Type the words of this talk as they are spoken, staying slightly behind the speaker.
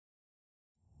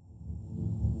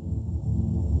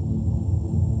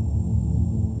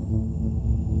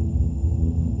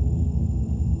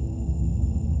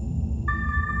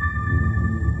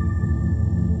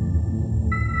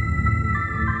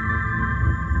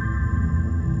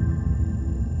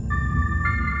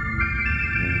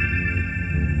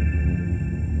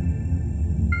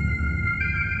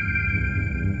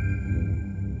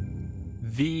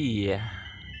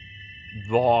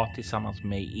var tillsammans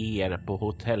med er på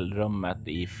hotellrummet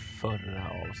i förra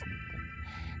avsnittet.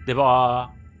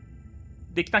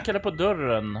 Det knackade på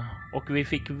dörren och vi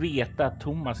fick veta att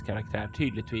Thomas karaktär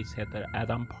tydligtvis heter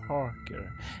Adam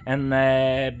Parker. En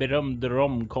berömd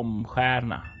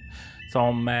romcom-stjärna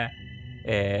som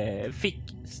fick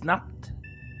snabbt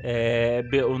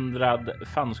beundrad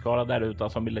fanskara där ute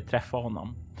som ville träffa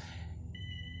honom.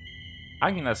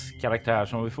 Agnes karaktär,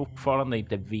 som vi fortfarande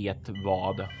inte vet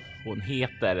vad hon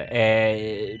heter,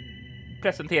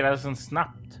 presenterades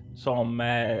snabbt som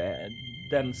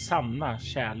den sanna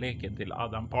kärleken till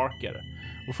Adam Parker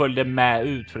och följde med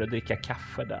ut för att dricka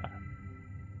kaffe där.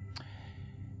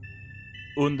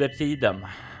 Under tiden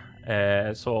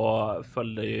så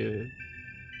följde ju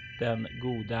den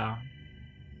goda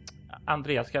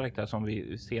Andreas karaktär, som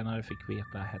vi senare fick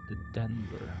veta hette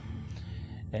Denver,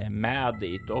 med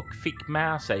dit och fick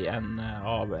med sig en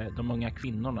av de unga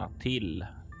kvinnorna till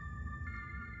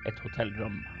ett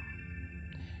hotellrum.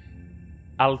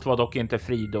 Allt var dock inte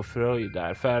frid och fröjd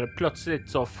där, för plötsligt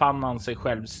så fann han sig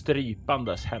själv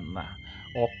strypandes henne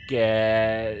och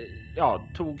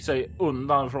tog sig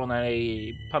undan från henne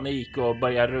i panik och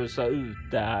började rusa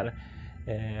ut där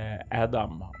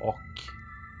Adam och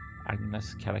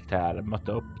Agnes karaktär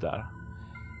mötte upp där.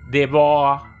 Det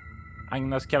var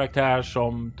Agnes karaktär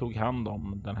som tog hand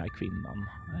om den här kvinnan,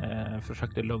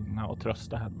 försökte lugna och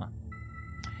trösta henne.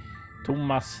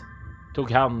 Thomas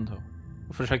tog hand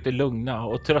och försökte lugna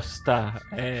och trösta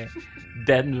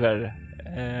Denver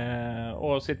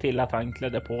och se till att han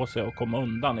klädde på sig och kom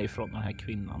undan ifrån den här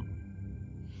kvinnan.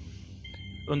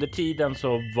 Under tiden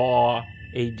så var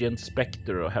Agent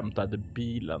Spectre och hämtade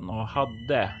bilen och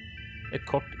hade ett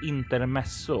kort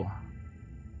intermezzo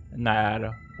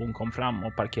när hon kom fram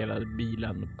och parkerade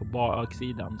bilen på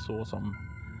baksidan så som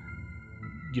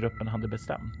gruppen hade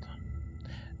bestämt.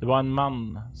 Det var en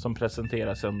man som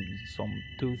presenterade sig som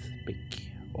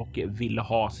Toothpick och ville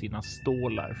ha sina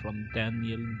stålar från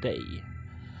Daniel Day.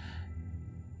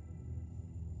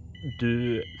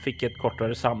 Du fick ett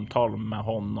kortare samtal med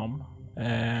honom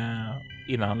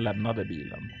innan han lämnade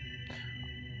bilen.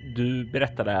 Du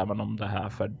berättade även om det här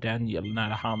för Daniel när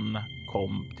han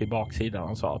kom till baksidan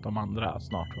och sa att de andra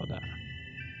snart var där.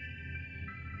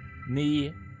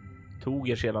 Ni tog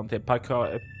er sedan till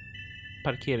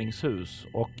parkeringshus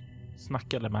och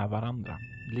snackade med varandra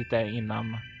lite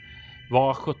innan.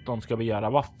 Vad 17 ska vi göra?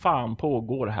 Vad fan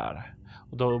pågår här?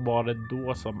 Och då var det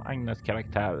då som Agnes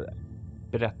karaktär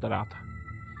berättade att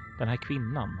den här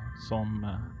kvinnan som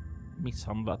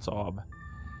misshandlats av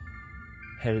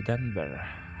Herr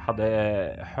Denver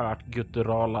hade hört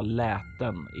gutturala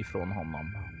läten ifrån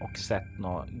honom och sett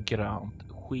något grönt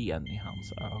sken i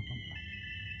hans ögon.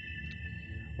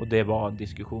 Och det var en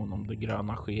diskussion om det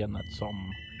gröna skenet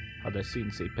som hade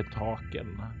synts i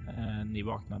pentakeln ni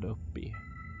vaknade upp i.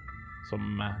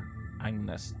 Som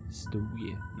Agnes stod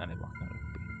i när ni vaknade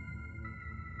upp i.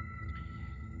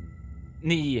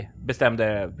 Ni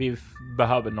bestämde vi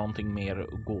behöver någonting mer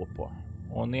att gå på.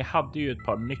 Och ni hade ju ett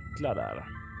par nycklar där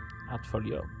att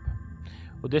följa upp.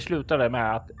 Och det slutade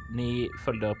med att ni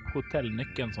följde upp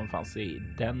hotellnyckeln som fanns i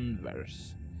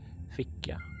Denvers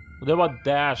ficka. Och det var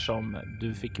där som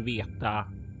du fick veta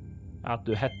att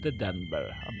du hette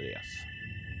Denver, Andreas.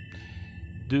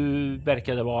 Du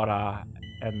verkade vara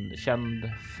en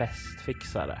känd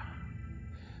festfixare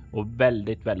och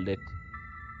väldigt, väldigt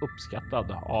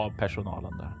uppskattad av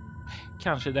personalen där.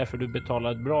 Kanske därför du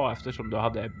betalade bra eftersom du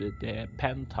hade ett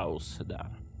penthouse där.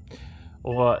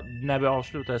 Och när vi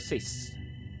avslutade sist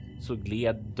så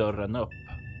gled dörren upp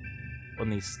och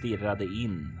ni stirrade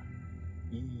in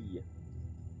i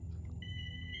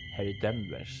Harry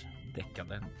Denvers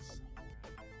dekadens.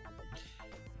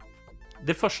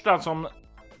 Det första som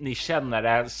ni känner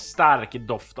är en stark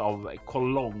doft av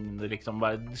cologne, liksom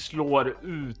bara slår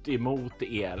ut emot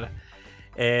er.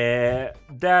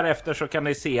 Därefter så kan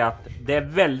ni se att det är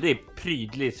väldigt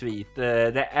prydlig svit.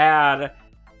 Det är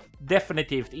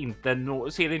definitivt inte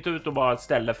ser inte ut att vara ett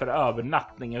ställe för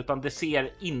övernattning, utan det ser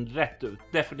inrätt ut,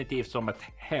 definitivt som ett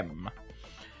hem.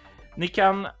 Ni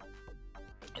kan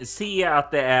se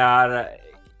att det är,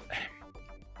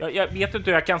 jag vet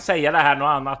inte hur jag kan säga det här något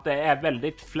annat, det är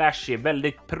väldigt flashy,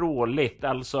 väldigt pråligt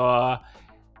alltså,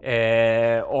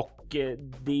 och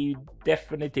det är ju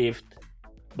definitivt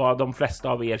vad de flesta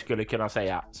av er skulle kunna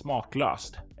säga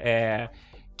smaklöst.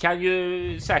 Kan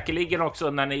ju säkerligen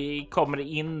också när ni kommer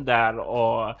in där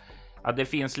och ja, det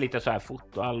finns lite så här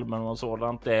fotoalbum och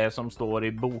sådant som står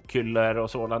i bokhyllor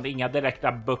och sådant. Inga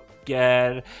direkta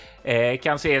böcker.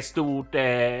 Kan se ett stort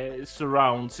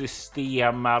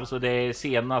surround-system, alltså det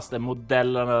senaste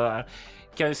modellerna där.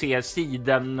 kan vi se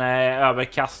siden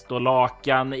överkast och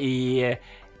lakan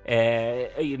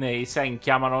inne i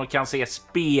sängkammaren och kan se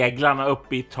speglarna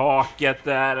uppe i taket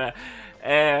där.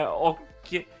 Och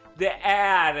det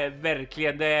är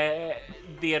verkligen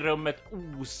det rummet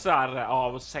osar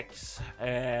av sex.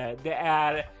 Det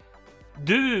är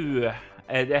du,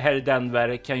 det här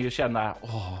Denver, kan ju känna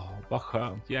vad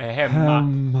skönt, jag är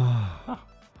hemma.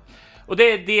 Och det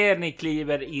är det ni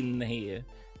kliver in i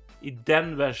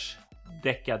Denvers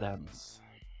dekadens.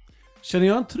 Känner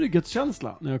jag en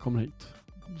trygghetskänsla när jag kommer hit?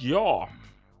 Ja.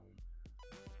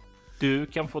 Du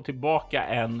kan få tillbaka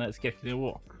en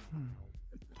skräcknivå.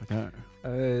 Tackar.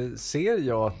 Ser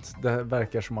jag att det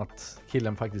verkar som att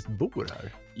killen faktiskt bor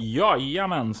här?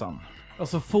 Jajamensan.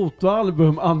 Alltså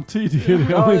fotoalbum antyder ju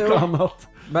det och inte annat.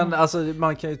 Men alltså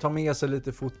man kan ju ta med sig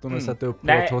lite foton och sätta upp på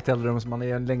ett hotellrum som man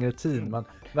är en längre tid. Men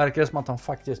verkar det som att han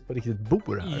faktiskt på riktigt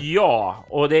bor här? Ja,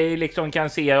 och det är liksom, kan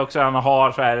se också att han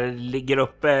har så här, ligger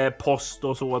uppe post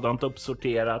och sådant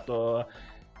uppsorterat, och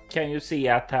kan ju se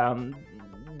att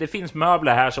det finns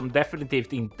möbler här som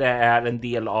definitivt inte är en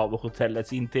del av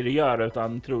hotellets interiör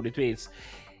utan troligtvis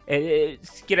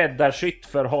skräddarsytt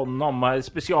för honom,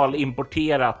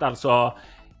 specialimporterat. Alltså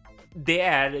det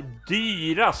är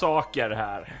dyra saker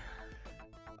här.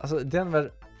 Alltså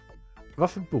Denver,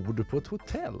 varför bor du på ett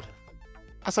hotell?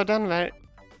 Alltså Denver,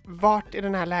 vart i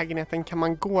den här lägenheten kan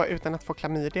man gå utan att få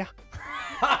klamydia?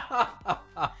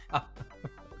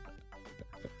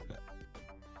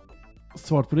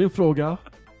 Svart på din fråga,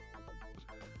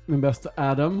 min bästa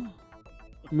Adam,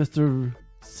 Mr.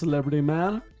 Celebrity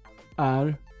Man,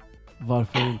 är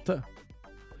varför inte?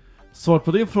 Svaret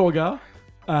på din fråga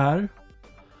är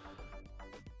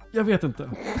jag vet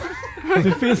inte.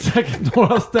 Det finns säkert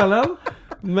några ställen,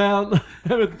 men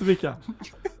jag vet inte vilka.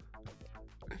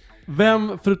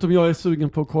 Vem, förutom jag, är sugen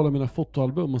på att kolla mina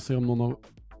fotoalbum och se om någon av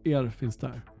er finns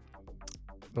där?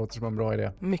 Låter som en bra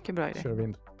idé. Mycket bra idé. Kör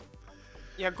vind.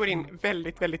 Jag går in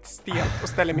väldigt, väldigt stelt och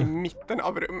ställer mig i mitten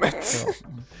av rummet. Ja.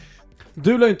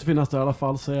 Du lär inte finnas där i alla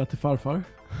fall, säger jag till farfar.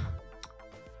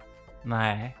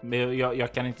 Nej, men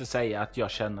jag kan inte säga att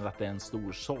jag känner att det är en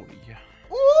stor sorg.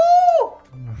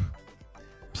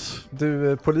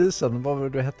 Du, polisen, vad var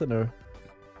du hette nu?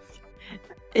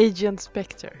 Agent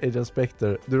Spectre. Agent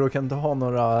Spectre. Du kan inte ha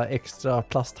några extra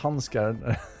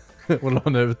plasthandskar och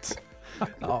låna ut.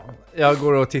 Ja, jag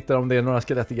går och tittar om det är några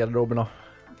skelett i garderoberna.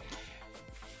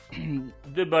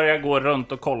 Du börjar gå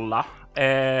runt och kolla.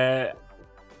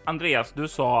 Andreas, du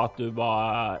sa att du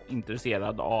var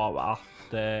intresserad av att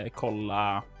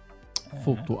kolla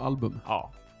Fotoalbum.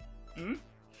 Ja.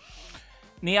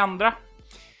 Ni andra?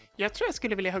 Jag tror jag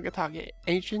skulle vilja hugga tag i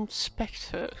Agent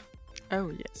Spectre.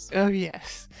 Oh yes. Oh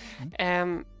yes.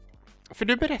 För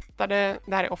du berättade,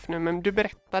 det här är off nu, men du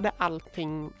berättade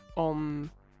allting om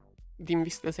din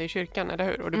vistelse i kyrkan, eller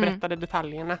hur? Och du berättade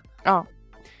detaljerna. Ja.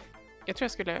 Jag tror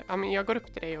jag går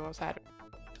upp till dig och så här.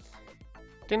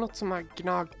 Det är något som har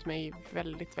gnagt mig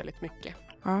väldigt, väldigt mycket.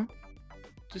 Ja.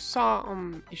 Du sa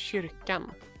om i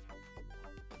kyrkan.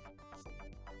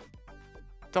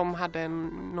 De hade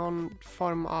någon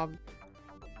form av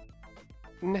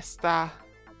nästa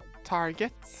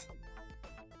target.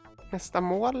 Nästa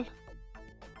mål.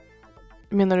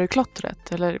 Menar du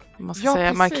klottret? Eller man ska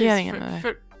säga precis, markeringen?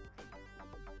 För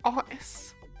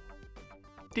AS.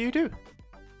 Det är ju du.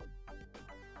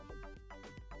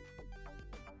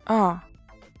 Ja.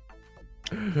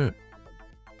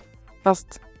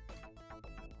 Fast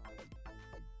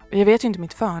jag vet ju inte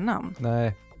mitt förnamn.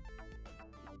 Nej,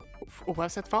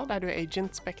 Oavsett vad är du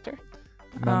Agent Spectre.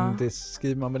 men det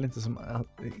skriver man väl inte som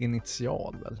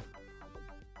initial väl?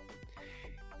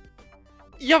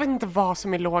 Jag vet inte vad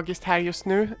som är logiskt här just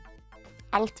nu.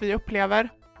 Allt vi upplever.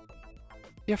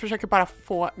 Jag försöker bara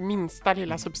få minsta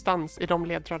lilla substans i de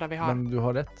ledtrådar vi har. Men du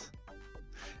har rätt.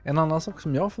 En annan sak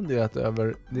som jag har funderat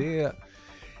över, det är...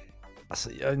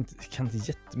 Alltså jag kan inte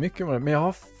jättemycket om det, men jag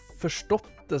har förstått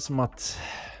det som att...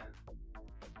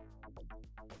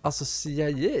 Alltså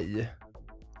CIA,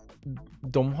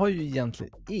 de har ju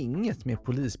egentligen inget med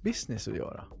polisbusiness att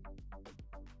göra.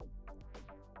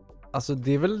 Alltså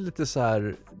det är väl lite så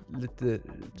här, lite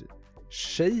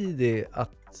shady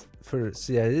att för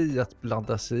CIA att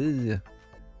blanda sig i.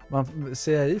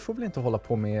 CIA får väl inte hålla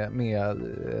på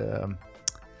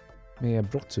med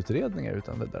brottsutredningar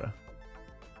utan vidare.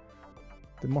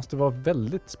 Det måste vara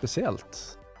väldigt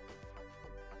speciellt.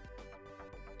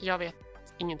 Jag vet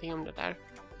ingenting om det där.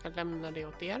 Jag lämnar det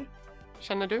åt er.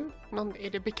 Känner du? Är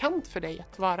det bekant för dig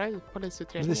att vara i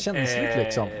polisutredning? Det känns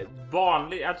liksom.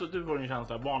 Alltså du får en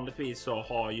känsla. Vanligtvis så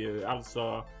har ju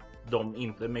alltså de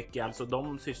inte mycket. Alltså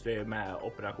de sysslar ju med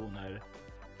operationer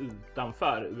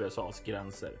utanför USAs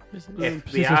gränser. Precis. precis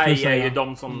FBI vad jag skulle är ju säga.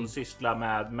 de som sysslar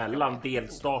med mellan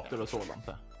delstater och sådant.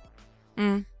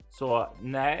 Mm. Så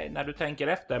nej, när du tänker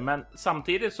efter. Men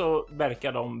samtidigt så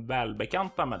verkar de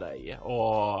välbekanta med dig.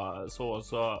 Och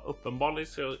så uppenbarligen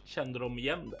så kände de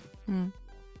igen dig. Mm.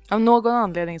 Av någon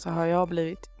anledning så har jag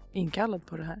blivit inkallad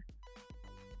på det här.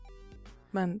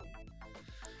 Men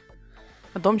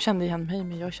de kände igen mig,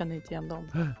 men jag kände inte igen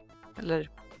dem. Eller,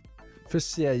 För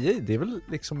CIA, det är väl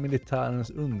liksom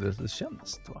militärens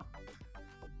underrättelsetjänst, va?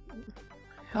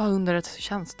 ja,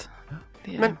 underrättelsetjänst.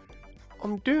 Det är, Men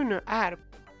om du nu är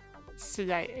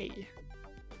CIA,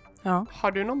 ja,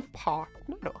 har du någon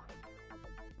partner då?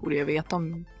 borde jag veta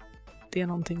om det är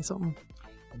någonting som...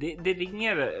 Det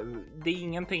ringer. Det är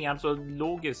ingenting alltså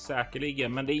logiskt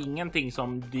säkerligen. Men det är ingenting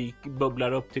som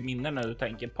bubblar upp till minne när du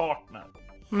tänker partner.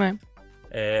 Nej.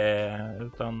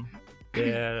 Utan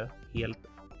det är helt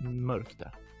mörkt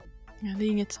där. Ja, det är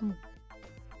inget som...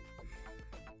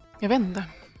 Jag vet inte.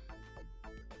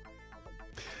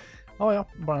 Ja,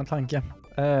 bara en tanke.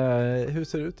 Hur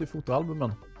ser det ut i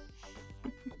fotoalbumen?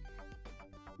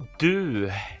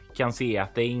 Du kan se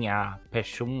att det är inga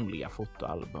personliga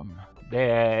fotoalbum. Det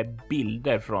är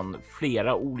bilder från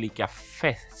flera olika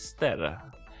fester.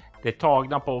 Det är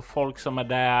tagna på folk som är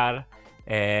där.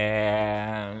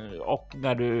 Och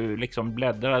när du liksom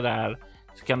bläddrar där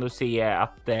så kan du se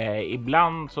att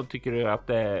ibland så tycker du att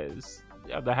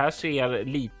det här ser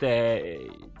lite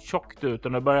tjockt ut.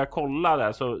 Och när du börjar kolla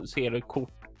där så ser du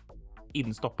kort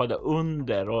instoppade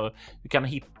under och du kan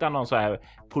hitta någon så här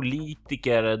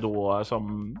politiker då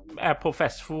som är på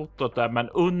festfotot där, men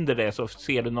under det så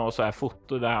ser du någon så här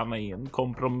foto där han är i en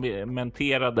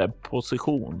komprometterade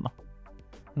position.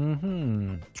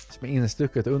 Som är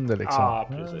instucket under liksom. Ja,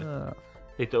 precis.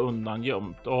 Lite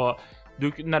undangömt. Och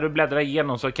när du bläddrar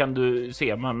igenom så kan du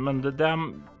se, men det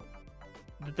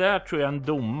där tror jag är en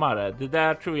domare. Det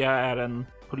där tror jag är en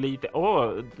politiker.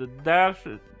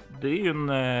 Det är ju en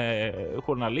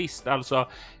journalist. Alltså,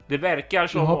 det verkar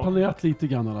så... Jag har planerat lite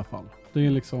grann i alla fall. Det är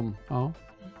liksom, ja.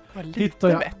 Vad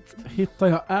Hittar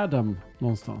jag Adam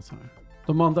någonstans här?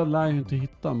 De andra lär ju inte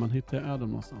hitta, men hittar jag Adam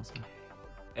någonstans här?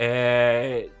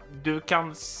 Du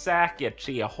kan säkert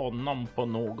se honom på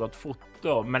något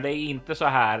foto, men det är inte så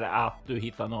här att du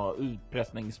hittar något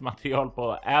utpressningsmaterial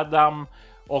på Adam.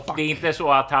 Och det är inte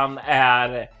så att han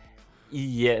är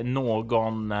i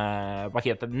någon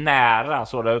nära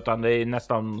så där, utan det är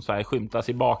nästan så här skymtas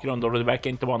i bakgrunden och det verkar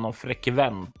inte vara någon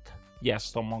frekvent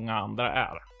gäst som många andra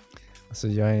är. Alltså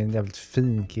jag är en jävligt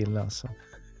fin kille alltså.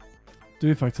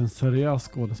 Du är faktiskt en seriös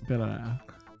skådespelare.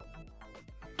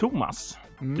 Thomas,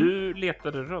 du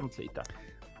letade runt lite.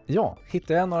 Ja,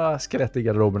 hittade jag några skelett i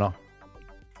garderoberna?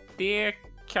 Det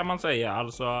kan man säga,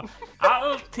 alltså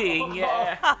allting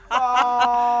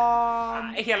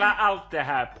allt det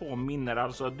här påminner,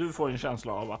 alltså du får en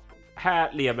känsla av att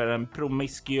här lever en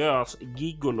promiskuös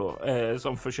gigolo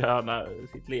som förskönar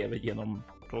sitt liv genom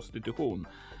prostitution.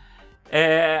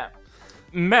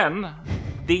 Men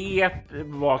det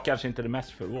var kanske inte det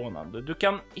mest förvånande. Du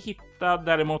kan hitta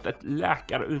däremot ett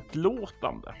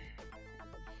läkarutlåtande.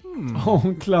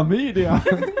 Om klamydia.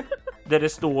 Där det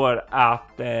står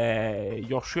att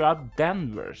Joshua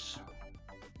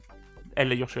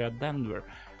Denver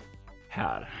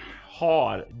här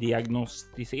har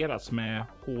diagnostiserats med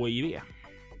HIV.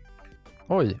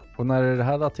 Oj, och när är det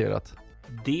här daterat?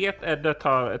 Det är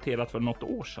daterat för något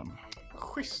år sedan.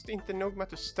 Schysst, inte nog med att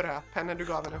du ströp henne, du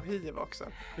gav henne hiv också.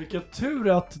 Vilken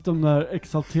tur att de där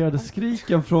exalterade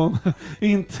skriken från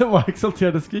inte var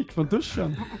exalterade skrik från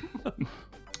duschen.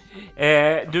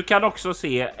 Du kan också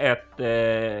se ett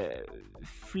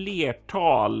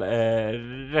flertal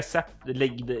recept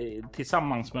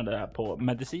tillsammans med det här på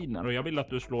mediciner. Och jag vill att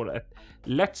du slår ett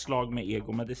lätt slag med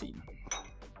egomedicin.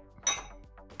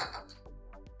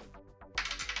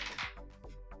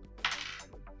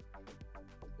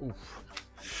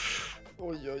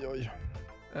 Oj.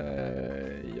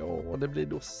 Ja, det blir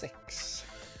då 6.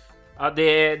 Ja,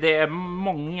 det är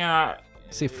många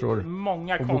Siffror.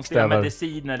 Många och konstiga bokstäver.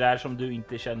 mediciner där som du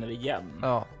inte känner igen.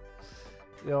 Ja.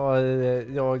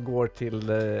 Jag går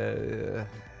till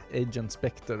Agent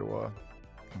Spectre och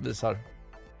visar.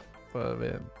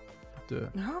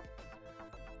 Jaha.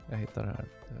 Jag hittar det här.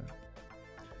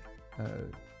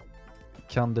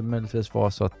 Kan det möjligtvis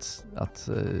vara så att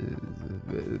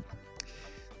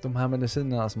de här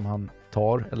medicinerna som han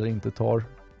tar eller inte tar,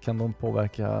 kan de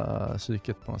påverka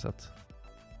psyket på något sätt?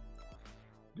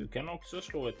 Du kan också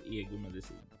slå ett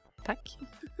egomedicin. Tack.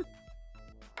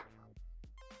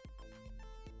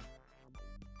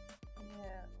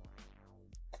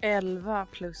 Eh, 11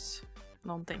 plus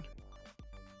någonting.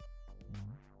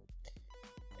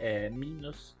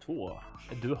 -2.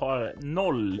 Du har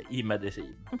 0 i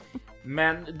medicin.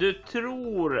 Men du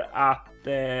tror att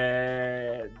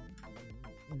det,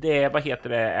 vad heter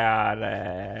det,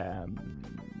 är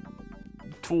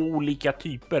 2 olika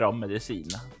typer av medicin.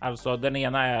 Alltså den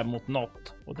ena är mot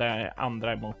något och den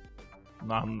andra är mot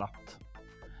något annat.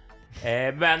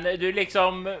 Men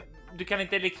du kan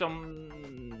inte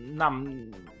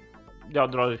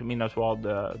jag drar till minnes vad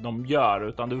de gör,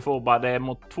 utan du får bara det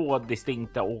mot 2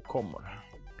 distinkta åkommor.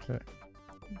 Okay.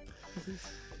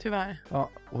 Tyvärr. Ja,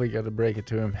 we gotta break it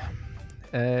to him.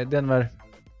 Denver,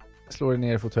 slå dig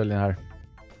ner i fåtöljen här.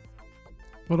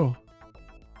 Vadå?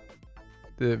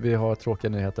 Vi har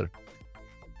tråkiga nyheter.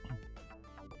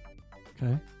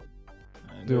 Okej.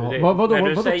 När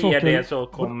du säger tråkiga? det så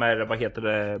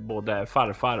kommer både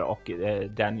farfar och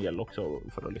Daniel också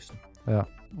för att lyssna. Ja.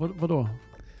 Vadå?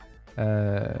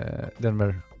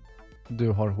 Denver, du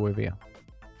har HIV.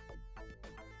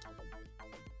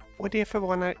 Och det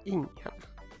förvånar ingen.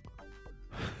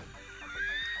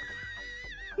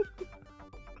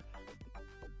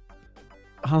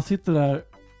 Han sitter där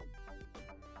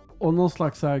och någon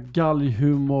slags så här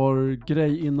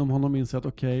galghumor-grej inom honom inser att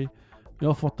okej, jag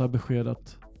har fått det här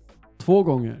beskedet 2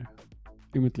 gånger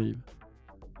i mitt liv.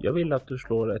 Jag vill att du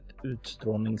slår ett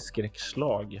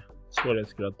utstrålningsskräckslag.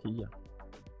 Svårighetsgrad 10.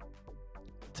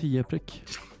 10 prick.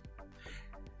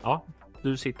 Ja,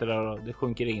 du sitter där och det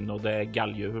sjunker in och det är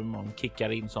galghumorn kickar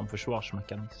in som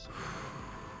försvarsmekanism.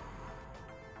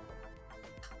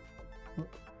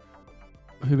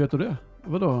 Hur vet du det?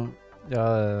 Vadå?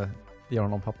 Jag ger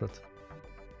honom pappret.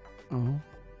 Ja.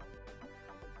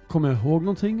 Kommer jag ihåg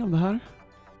någonting om det här?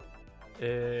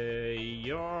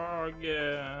 Jag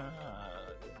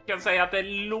kan säga att det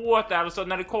låter, alltså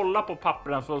när du kollar på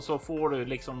pappren så får du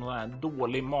liksom en här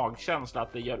dålig magkänsla,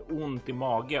 att det gör ont i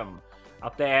magen.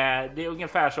 Att det är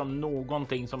ungefär som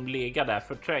någonting som legat där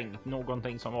förträngt,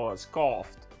 någonting som var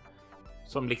skavt.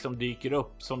 Som liksom dyker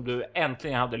upp, som du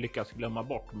äntligen hade lyckats glömma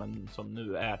bort, men som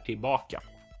nu är tillbaka.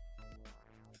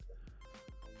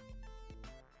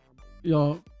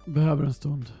 Jag behöver en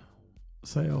stund,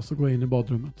 säger jag, och så går jag in i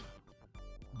badrummet.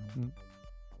 Mm.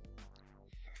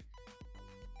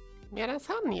 Medan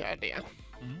han gör det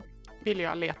vill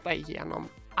jag leta igenom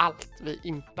allt vi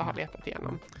inte har letat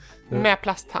igenom. Med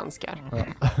plasthandskar. Ja.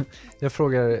 Jag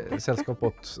frågar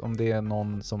sällskapet om det är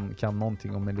någon som kan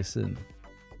någonting om medicin.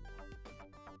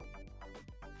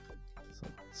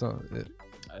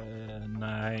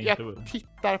 Nej. Jag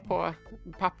tittar på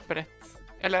pappret.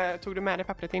 Eller tog du med dig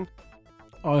pappret in?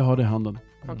 Ja, jag har det i handen.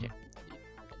 Okej.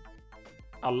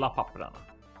 Alla papperna.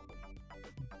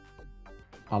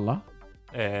 Alla?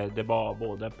 Det var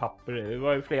både papper, det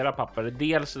var ju flera papper.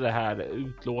 Dels det här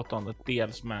utlåtandet,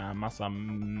 dels med massa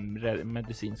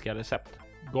medicinska recept.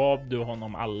 Gav du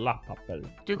honom alla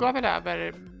papper? Du gav väl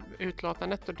över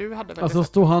utlåtandet och du hade väl... Alltså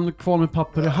stod han kvar med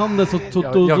papper i handen så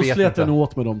då slet jag nog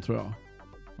åt med dem, tror jag.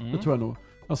 Det tror jag nog.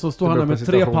 Alltså står han där med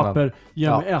 3 papper,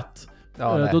 ge mig 1.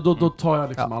 Då tar jag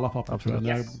liksom alla papper, tror jag,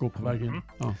 när jag går på väg in.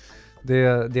 Ja.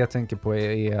 Det jag tänker på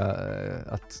är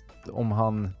att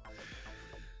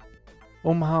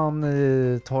om han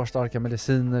tar starka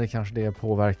mediciner kanske det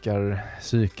påverkar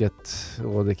psyket,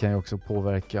 och det kan ju också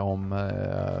påverka om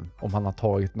han har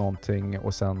tagit någonting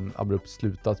och sen abrupt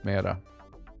slutat med det.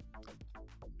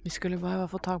 Vi skulle behöva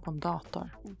få tag på en dator.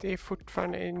 Det är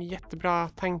fortfarande en jättebra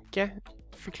tanke.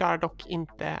 Förklarar dock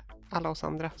inte alla oss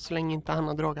andra så länge inte han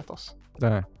har drogat oss.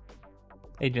 Nej.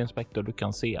 Agent Spector, du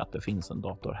kan se att det finns en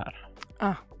dator här.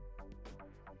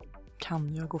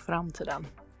 Kan jag gå fram till den?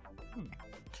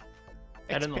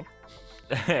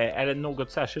 Är det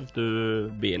något särskilt du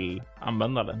vill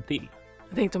använda den till?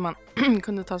 Jag tänkte om man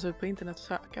kunde ta sig ut på internet och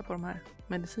söka på de här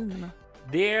medicinerna.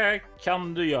 Det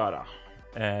kan du göra.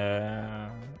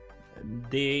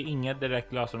 Det är inget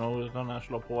direkt lösenord, utan när du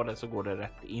slår på det så går det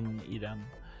rätt in i den.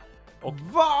 Och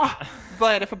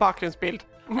Vad är det för bakgrundsbild?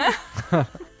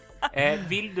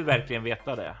 vill du verkligen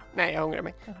veta det? Nej, jag ångrar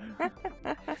mig.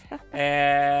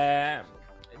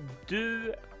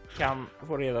 Du kan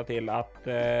få reda till att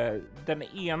den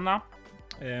ena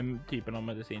typen av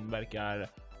medicin verkar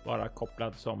vara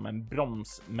kopplad som en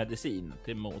bromsmedicin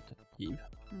till mot HIV.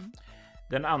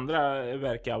 Den andra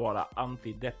verkar vara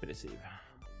antidepressiv.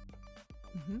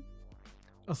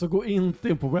 Alltså gå inte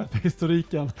in på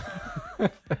webbhistoriken.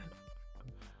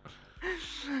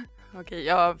 Okej,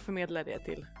 jag förmedlar det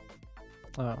till.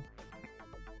 Ja.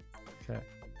 Okay.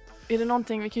 Är det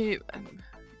någonting vi kan ju...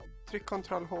 Tryck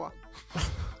Ctrl H.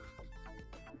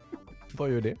 Vad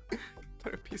gör det?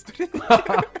 Tar upp historik.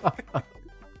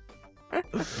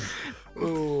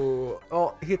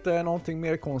 Hittar jag någonting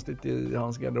mer konstigt i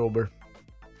hans garderober?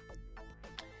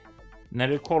 När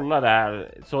du kollar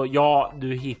där så ja,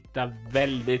 du hittar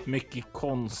väldigt mycket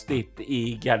konstigt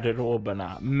i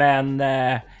garderoberna. Men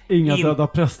Inga döda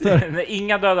präster.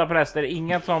 inga döda präster,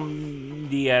 inga som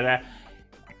ger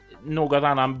någon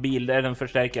annan bild än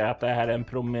förstärker att det här är en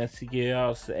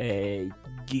promiskuös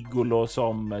gigolo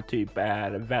som typ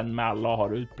är vän med alla och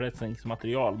har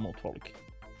utpressningsmaterial mot folk.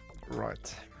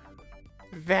 Right.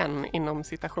 Vän inom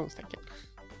citationstecken.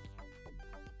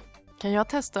 Kan jag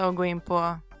testa att gå in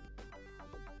på...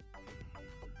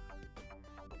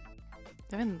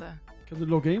 Jag vet inte. Kan du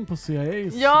logga in på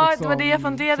CIAs? Ja, det var det jag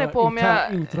funderade på, om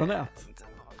jag- intranät.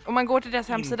 Om man går till deras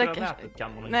hemsida... Intranätet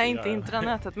kan man Nej, inte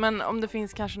intranätet. Men om det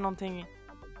finns kanske någonting...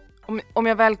 Om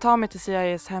jag väl tar mig till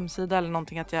CIAs hemsida eller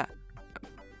någonting att jag...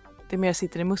 Det mer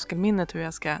sitter i muskelminnet hur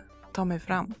jag ska ta mig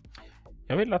fram.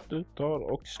 Jag vill att du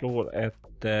tar och slår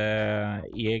ett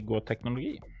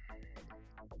egoteknologi.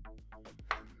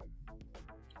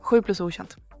 7 plus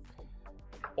okänt.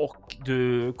 Och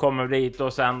du kommer dit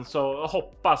och sen så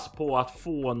hoppas på att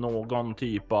få någon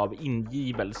typ av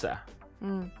ingivelse.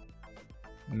 Mm.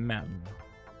 Men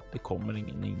det kommer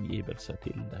ingen ingivelse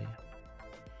till dig.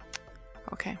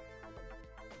 Okej.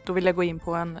 Då vill jag gå in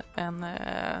på en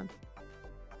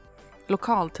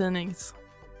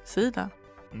lokaltidningssida.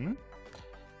 Mm.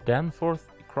 Danforth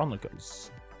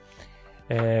Chronicles.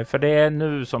 För det är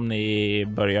nu som ni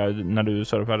börjar, när du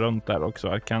surfar runt där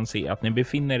också, kan se att ni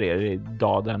befinner er i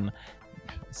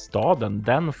staden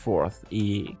Danforth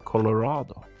i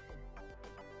Colorado.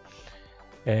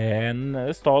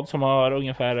 En stad som har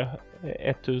ungefär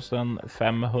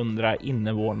 1500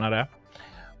 invånare.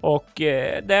 Och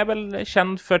det är väl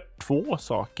känt för två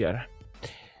saker.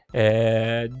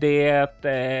 Det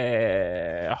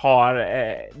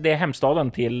är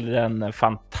hemstaden till den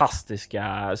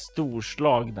fantastiska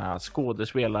storslagna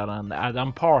skådespelaren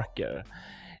Adam Parker.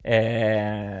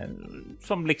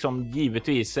 Som liksom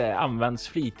givetvis används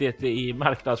flitigt i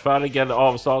marknadsföringen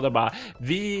av staden. Bara,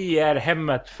 vi är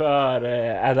hemmet för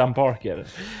Adam Parker.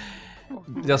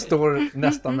 Jag står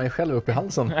nästan mig själv upp i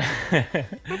halsen.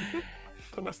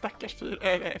 De där stackars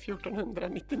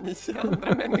 1499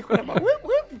 andra människorna bara...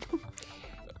 Woop, woop.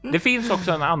 Det finns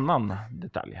också en annan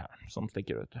detalj här som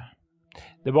sticker ut.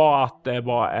 Det var att det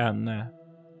var en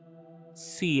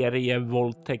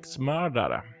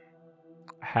serievåldtäktsmördare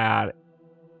här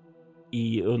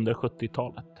under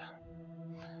 70-talet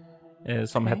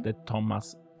som hette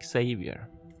Thomas Xavier.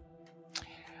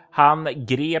 Han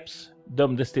greps,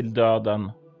 dömdes till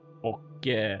döden och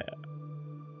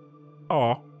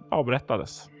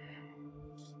avrättades.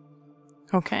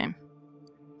 Okej.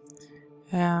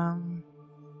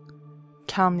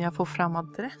 Kan jag få fram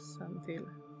adressen till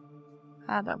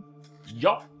Adam?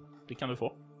 Ja, det kan du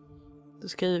få. Då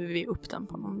skriver vi upp den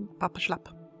på någon papperslapp.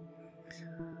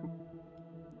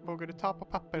 Vågar du ta på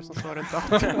papper som står runt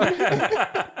datorn?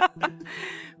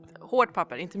 Hårt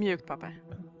papper, inte mjukt papper.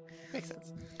 Makes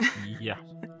sense. Ja.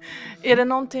 Är det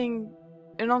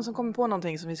någon som kommer på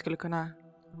någonting som vi skulle kunna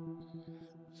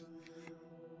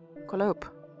kolla upp?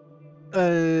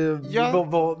 Ja.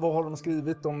 Vad har de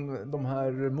skrivit om de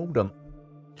här morden?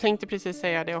 Tänkte precis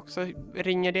säga det också.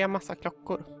 Ringer det en massa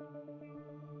klockor?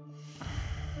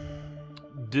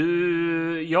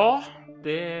 Ja,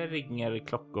 det ringer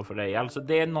klockor för dig. Alltså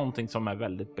det är någonting som är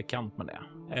väldigt bekant med det.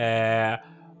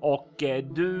 Och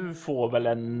du får väl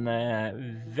en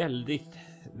väldigt,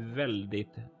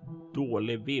 väldigt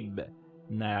dålig vibb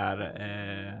när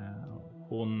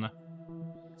hon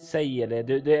säger det.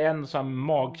 Det är en sån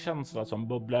magkänsla som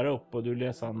bubblar upp och du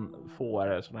nästan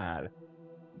får sån här,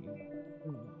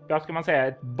 vad ska man säga,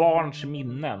 ett barns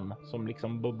minnen som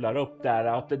liksom bubblar upp där,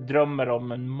 att det drömmer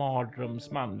om en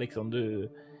mardrömsman. Liksom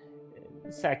du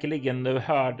säkerligen du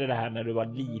hörde det här när du var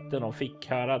liten och fick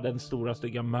höra den stora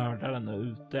stygga mördaren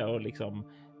ute och liksom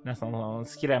nästan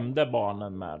skrämde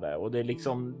barnen med det. Och det är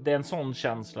liksom, det är en sån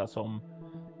känsla som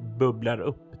bubblar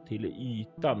upp till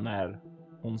ytan när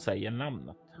hon säger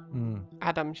namnet. Mm.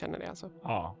 Adam känner det alltså.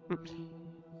 Ja.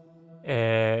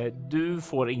 Du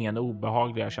får ingen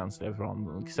obehagliga känslor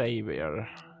från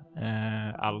Xavier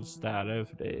alls där.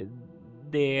 För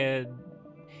det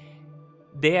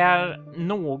är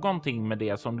någonting med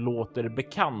det som låter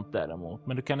bekant däremot,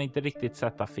 men du kan inte riktigt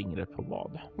sätta fingret på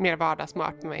vad. Mer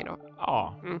vardagsmat med mig då.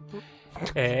 Ja. Mm.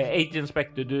 Agent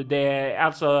Spectre, det är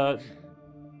alltså...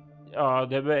 Ja,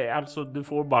 det är alltså du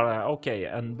får bara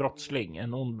en brottsling,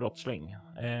 en ond brottsling.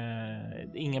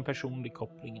 Ingen personlig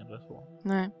koppling eller så.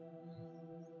 Nej.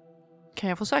 Kan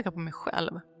jag få söka på mig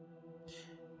själv?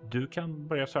 Du kan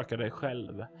börja söka dig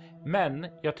själv. Men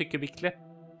jag tycker vi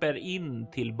släpper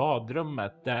in till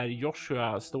badrummet där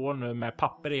Joshua står nu med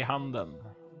papper i handen.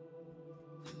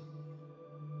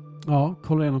 Ja,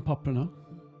 kolla igenom papperna.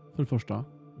 För det första.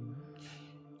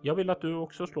 Jag vill att du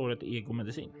också slår ett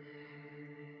egomedicin.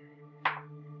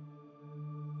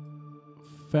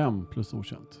 5 plus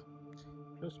okänt.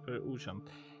 Plus för okänt.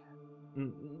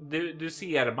 Du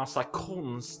ser massa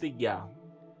konstiga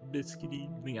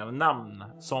beskrivningar, namn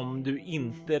som du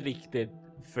inte riktigt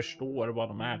förstår vad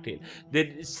de är till.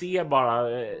 Det ser bara,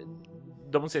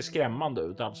 de ser skrämmande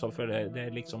ut alltså, för det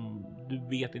är liksom, du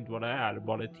vet inte vad det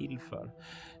är till för.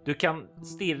 Du kan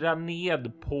stirra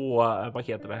ned på, vad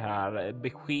heter det här,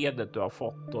 beskedet du har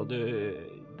fått, och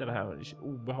den här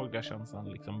obehagliga känslan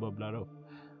liksom bubblar upp.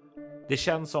 Det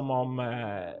känns som om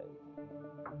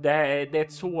det är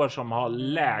ett sår som har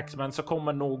läkt, men så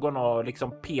kommer någon och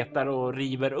liksom petar och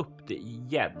river upp det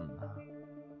igen.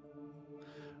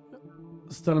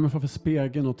 Ställer mig framför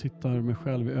spegeln och tittar mig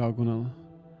själv i ögonen.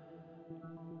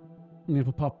 Ner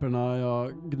på papperna,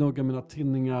 jag gnuggar mina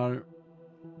tinningar.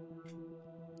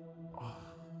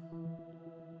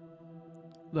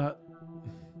 Det här...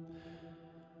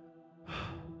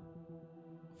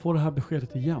 Får det här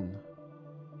beskedet igen.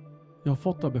 Jag har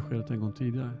fått det här beskedet en gång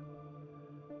tidigare.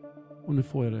 Och nu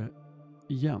får jag det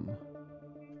igen.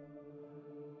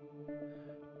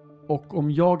 Och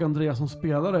om jag, Andreas, som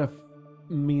spelare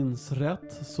minns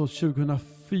rätt, så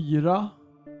 2004,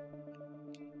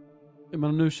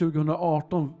 men nu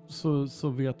 2018 så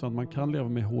vet jag att man kan leva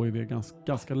med HIV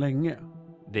ganska länge.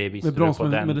 Det visste du på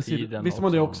den medicin. tiden. Visste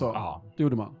man det också? Ja. Det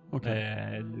gjorde man.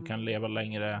 Okay. Du kan leva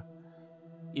längre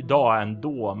idag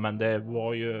ändå, men det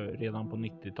var ju redan på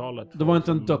 90-talet. Det var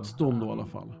inte en dödsdom då i alla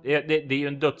fall. Det är ju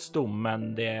en dödsdom,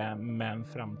 men det är med en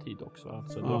framtid också.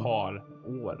 Alltså du har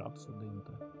år, alltså. Det är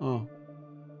inte... Ja.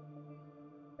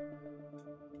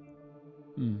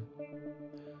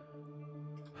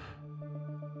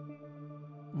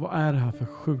 Vad är det här för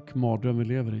sjuk mardröm vi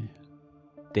lever i?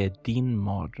 Det är din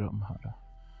mardröm, hörru.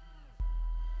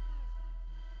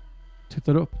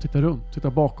 Titta upp, titta runt, titta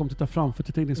bakom, titta framför,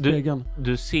 titta in i spegeln.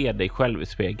 Du ser dig själv i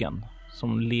spegeln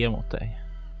som ler mot dig.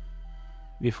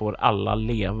 Vi får alla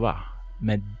leva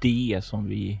med det som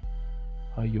vi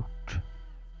har gjort.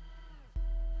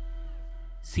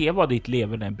 Se vad ditt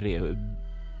levande brev.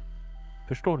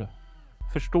 Förstår du?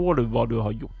 Förstår du vad du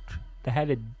har gjort? Det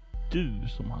här är du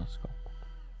som har skapat.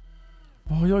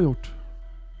 Vad har jag gjort?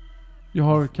 Jag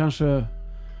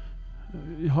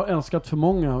har älskat för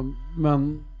många,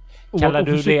 men... Kallar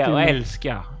du det att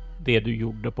älska det du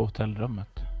gjorde på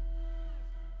hotellrummet?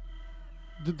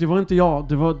 Det var inte jag.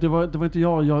 Det var inte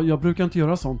jag. Jag brukar inte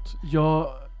göra sånt. Jag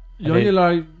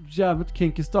gillar jävligt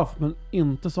kinky stuff, men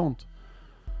inte sånt.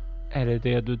 Är det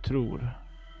det du tror?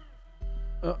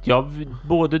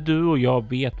 Både du och jag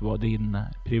vet var din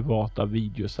privata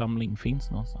videosamling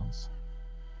finns någonstans.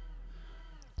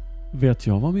 Vet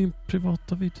jag var min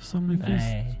privata videosamling finns?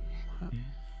 Nej.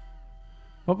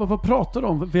 Vad pratar du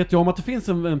om? Vet jag om att det finns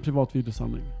en privat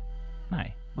videosamling?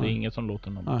 Nej, det är inget som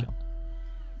låter någon bekant.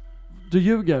 Du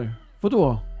ljuger.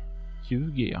 Vadå?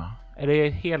 Ljuger jag? Är det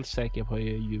helt säker på att jag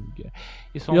ljuger?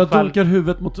 Jag dunkar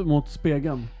huvudet mot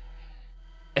spegeln.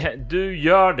 Du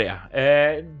gör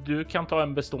det. Du kan ta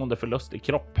en bestående förlust i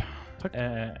kropp. Tack.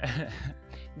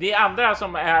 Det är andra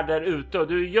som är där ute och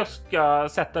du just ska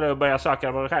sätta dig och börja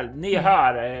söka på dig själv. Ni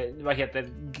hör,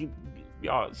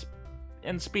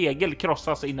 en spegel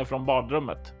krossas inifrån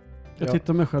badrummet. Jag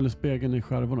tittar mig själv i spegeln i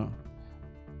skärvorna.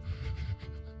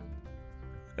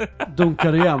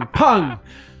 Dunkar igen. Pang!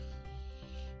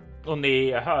 Och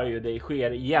ni hör ju det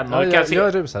sker igen. Ja, och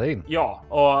jag rusar in. Ja,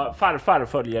 och farfar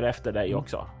följer efter dig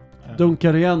också.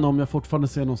 Dunkar igen om jag fortfarande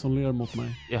ser någon som ler mot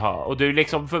mig. Ja, och du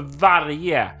liksom för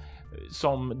varje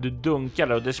som du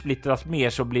dunkar och det splittras mer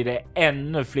så blir det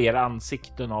ännu fler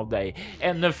ansikten av dig.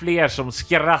 Ännu fler som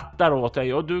skrattar åt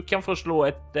dig och du kan få slå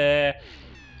ett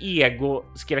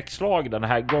ego-skräckslag den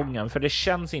här gången för det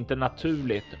känns inte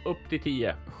naturligt. Upp till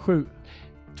 10. 7.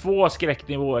 2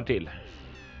 skräcknivåer till.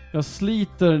 Jag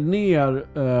sliter ner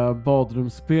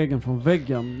badrumsspegeln från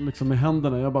väggen liksom med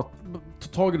händerna. Jag bara tar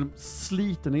tag i den,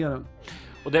 sliter ner den.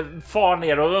 Och det far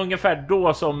ner och ungefär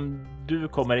då som du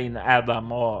kommer in,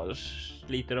 Adam, och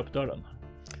sliter upp dörren.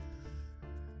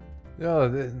 Ja,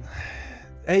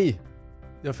 hej!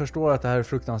 Jag förstår att det här är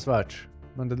fruktansvärt,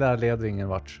 men det där leder ingen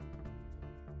vart.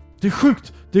 Det är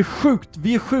sjukt! Det är sjukt!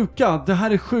 Vi är sjuka! Det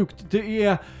här är sjukt! Det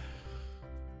är...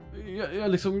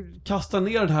 Jag liksom kastar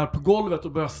ner det här på golvet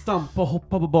och börjar stampa och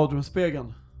hoppa på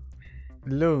badrumsspegeln.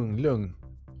 Lugn.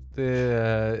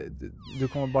 Du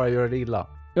kommer bara göra det illa.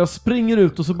 Jag springer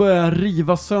ut och så börjar jag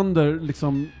riva sönder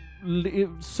liksom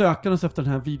sökandes efter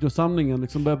den här videosamlingen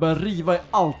liksom börjar riva i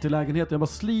allt i lägenheten. Jag bara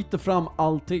sliter fram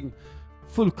allting.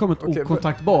 Fullkomligt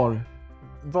okontaktbar.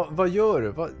 Vad gör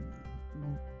du?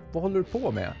 Vad håller du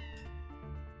på med?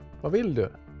 Vad vill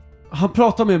du? Han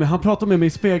pratar med mig i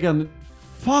spegeln.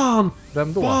 Fan!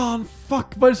 Vem då? Fan! Fuck!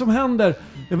 Vad är det som händer?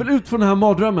 Jag vill ut från den här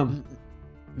mardrömmen.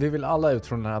 Vi vill alla ut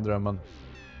från den här drömmen.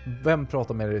 Vem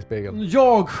pratar med dig i spegeln?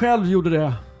 Jag själv gjorde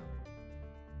det.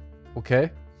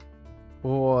 Okej.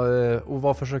 Och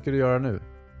vad försöker du göra nu?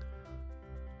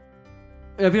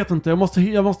 Jag vet inte, jag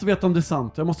måste veta om det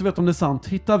är sant.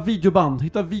 Hitta videoband,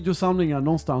 hitta videosamlingar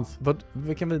någonstans.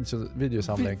 Vilken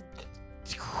videosamling?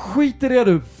 Skit i det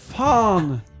du,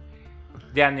 fan!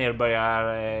 Daniel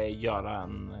börjar göra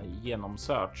en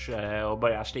genomsearch och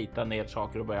börjar slita ner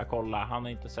saker och börja kolla. Han är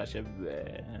inte särskilt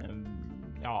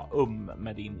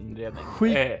med din inredning.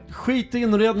 Skit i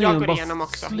inredningen. Jag går igenom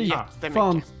också jättemycket.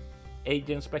 Fan.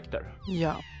 Agent Spectre.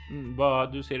 Ja.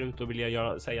 Vad du ser ut att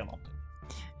vilja säga något.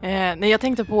 Nej, jag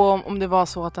tänkte på om det var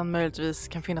så att den möjligtvis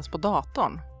kan finnas på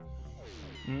datorn.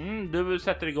 Du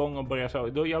sätter igång och börjar så.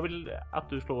 Då jag vill att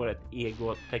du slår ett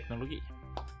egoteknologi.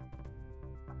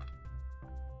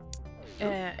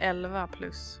 11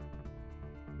 plus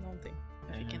någonting.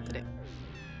 Jag fick inte det.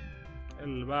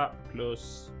 11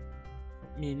 plus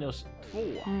minus 2.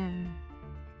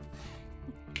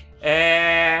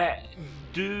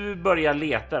 Du börjar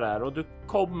leta där och du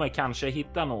kommer kanske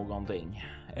hitta någonting.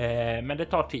 Men det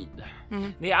tar tid.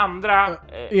 Ni andra...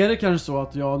 Är det kanske så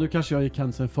att nu kanske jag gick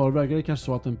händelsen i förväg. Är det kanske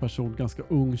så att en person ganska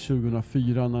ung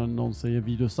 2004 när någon säger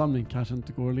videosamling kanske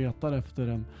inte går och letar efter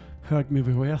en hög med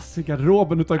VHS i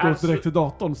garderoben utan går direkt till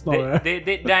datorn snarare?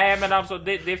 Nej, men alltså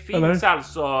det finns eller?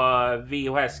 alltså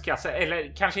VHS-kassor,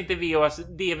 eller kanske inte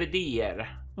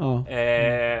VHS-DVD-er. Ja.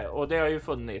 Och det har ju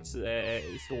funnits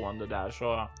stående där,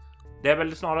 så det är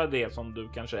väl snarare det som du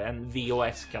kanske en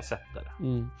VHS-kassetter.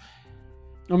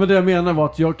 Ja, men det jag menar var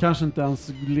att jag kanske inte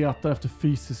ens letar efter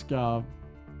fysiska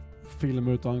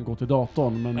filmer utan går till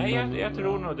datorn. Men, jag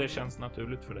tror nog det känns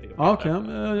naturligt för dig. Okej.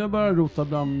 Jag börjar rota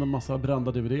bland en massa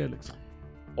brända DVD liksom.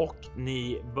 Och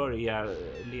ni börjar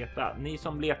leta. Ni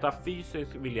som letar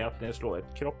fysiskt vill jag att ni slår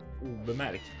ett kropp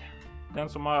obemärkt. Den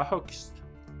som har högst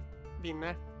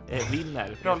Vinner.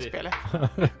 Vinner. Rollspelet.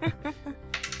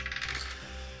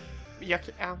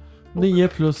 9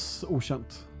 plus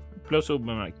okänt. Plus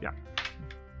obemärkt, ja.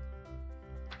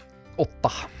 8.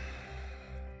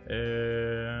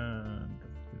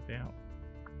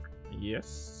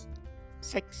 Yes.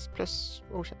 6 plus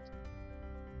okänt.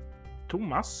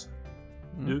 Thomas,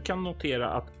 du kan notera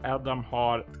att Adam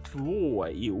har 2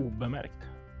 i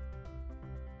obemärkt.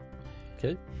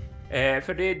 Okej.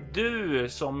 För det är du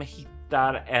som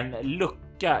hittar en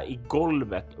lucka i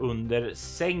golvet under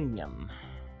sängen.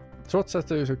 Trots att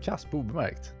du är så kass på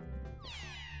obemärkt.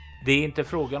 Det är inte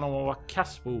frågan om att vara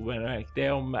kass på obemärkt. Det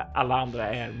är om alla andra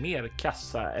är mer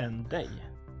kassa än dig.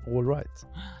 All right.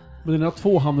 Men dina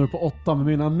 2 hamnar på 8, men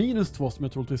mina minus 2 som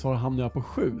jag troligtvis har hamnar jag på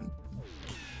 7.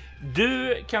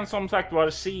 Du kan som sagt var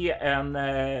se en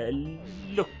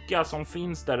lucka som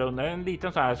finns där under. En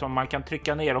liten så här som man kan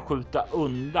trycka ner och skjuta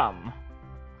undan.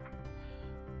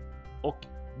 Och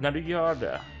när du gör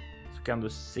det så kan du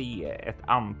se ett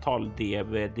antal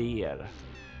DVD:er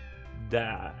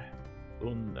där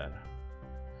under.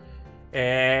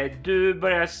 Du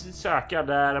börjar söka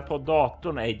där på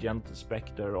datorn, Agent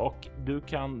Spectre, och du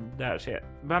kan där se.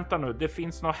 Vänta nu, det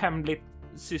finns något hemligt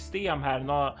system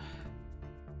här.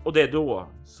 Och det är då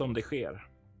som det sker.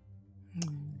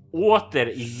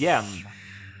 Återigen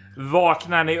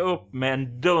vaknar ni upp med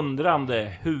en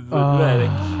dundrande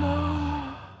huvudvärk.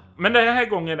 Men den här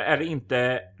gången är det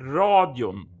inte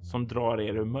radion som drar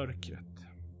er ur mörkret.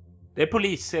 Det är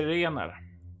polissirener.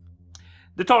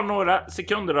 Det tar några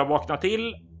sekunder att vakna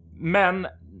till, men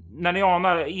när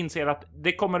ni inser att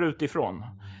det kommer utifrån.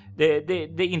 Det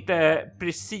är inte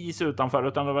precis utanför,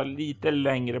 utan det var lite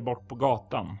längre bort på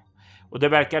gatan. Och det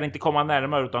verkar inte komma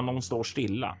närmare, utan de står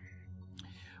stilla.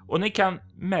 Och ni kan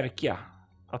märka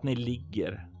att ni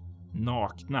ligger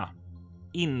nakna,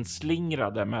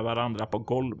 inslingrade med varandra på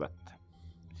golvet.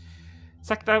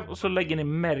 Sakta så lägger ni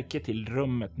märke till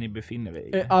rummet ni befinner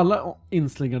er i. Är alla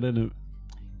inslingade nu?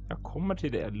 Jag kommer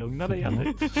till det. Lugna dig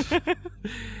igen.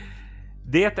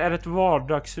 Det är ett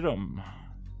vardagsrum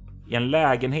i en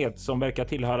lägenhet som verkar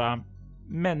tillhöra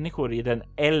människor i den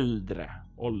äldre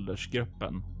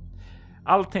åldersgruppen.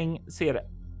 Allting ser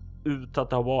ut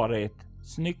att ha varit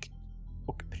snyggt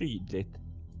och prydligt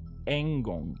en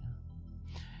gång.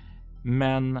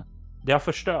 Men det har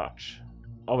förstörts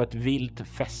av ett vilt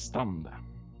festande.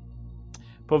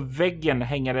 På väggen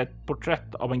hänger ett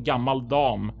porträtt av en gammal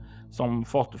dam som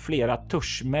fått flera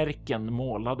tuschmärken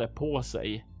målade på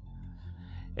sig.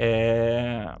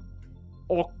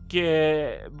 Och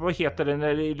vad heter det,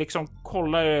 när du liksom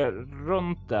kollar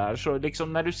runt där, så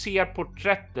liksom när du ser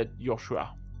porträttet Joshua,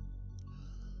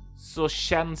 så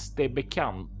känns det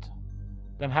bekant.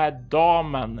 Den här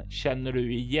damen känner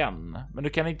du igen, men du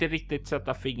kan inte riktigt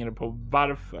sätta fingret på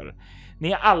varför.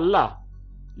 Ni alla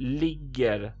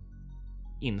ligger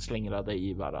inslingrade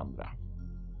i varandra.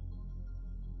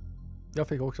 Jag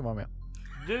fick också vara med.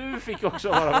 Du fick också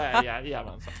vara med,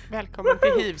 jajamensan. Välkommen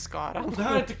till hivskaran. Det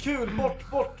här är inte kul.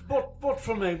 Bort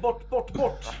från mig. Bort.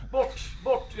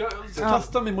 Jag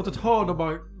kastar mig mot ett hörn och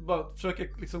bara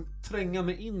försöker liksom tränga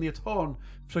mig in i ett hörn.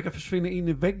 Försöka försvinna in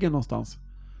i väggen någonstans.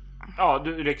 Ja,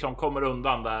 du liksom kommer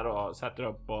undan där och sätter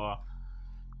upp och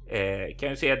kan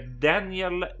ju se att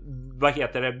Daniel, vad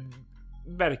heter det,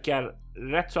 verkar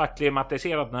rätt så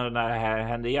akklimatiserad när det här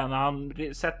händer igen. Han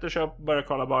sätter sig upp och börjar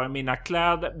kolla, bara mina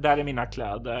kläder, där är mina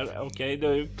kläder. Okej, då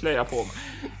klär jag på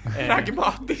mig.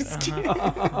 Pragmatisk.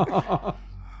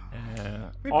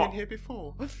 We've been here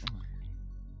before.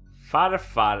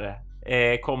 Farfar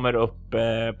kommer upp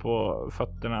på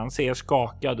fötterna. Han ser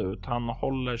skakad ut. Han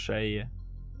håller sig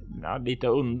lite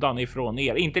undan ifrån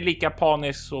er. Inte lika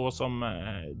panisk så som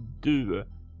du,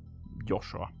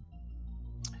 Joshua.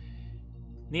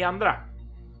 Ni andra,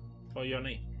 vad gör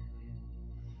ni?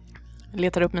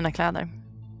 Letar upp mina kläder.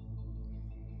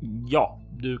 Ja,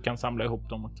 du kan samla ihop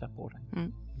dem och klä på dig.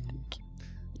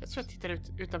 Jag tror jag tittar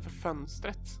ut utanför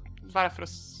fönstret. Bara för att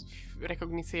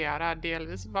rekognosera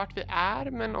delvis vart vi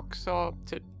är, men också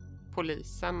typ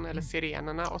polisen eller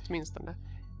sirenerna åtminstone.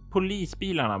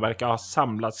 Polisbilarna verkar ha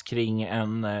samlats kring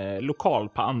en lokal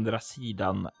på andra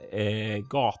sidan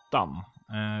gatan.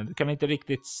 Du kan inte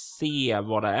riktigt se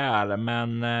vad det är,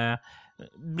 men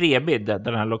bredvid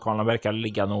den här lokalen verkar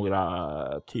ligga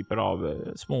några typer av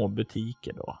små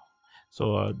butiker då.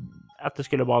 Så att det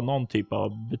skulle vara någon typ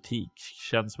av butik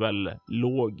känns väl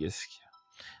logiskt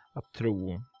att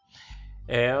tro.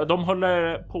 De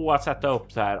håller på att sätta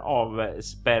upp så här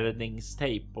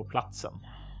avspärrningstejp på platsen.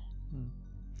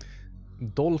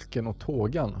 Dolken och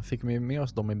tågan, fick vi med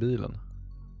oss dem i bilen?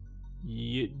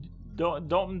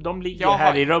 De ligger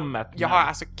här i rummet. Jag har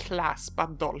alltså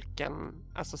claspat dolken,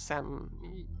 alltså sen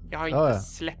jag har inte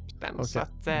släppt den. Okay. Så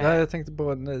att, Nej, jag tänkte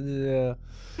på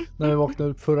när vi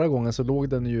vaknade upp förra gången så låg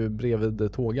den ju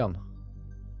bredvid tågan.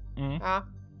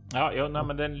 Ja,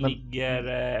 men den ligger...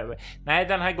 nej,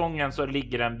 den här gången så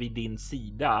ligger den vid din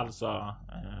sida, alltså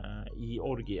i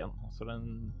orgien. Så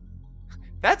den...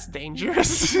 That's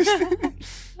dangerous.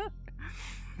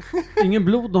 Ingen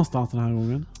blod någonstans den här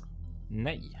gången?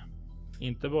 Nej,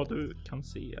 inte vad du kan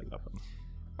se i alla fall.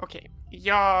 Okej,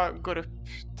 jag går upp,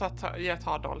 jag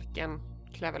tar dolken,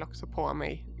 klär väl också på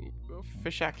mig och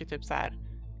försöker typ så här.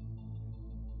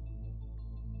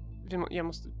 Jag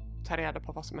måste ta reda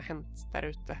på vad som har hänt där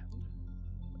ute.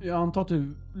 Jag antar att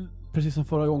du, precis som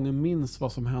förra gången, minns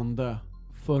vad som hände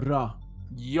förra.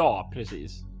 Ja,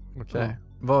 precis. Okej.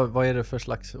 Vad är det för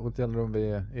slags hotellrum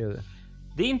vi är i?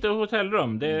 Det är inte ett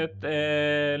hotellrum, det är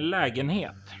ett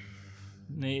lägenhet.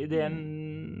 Det är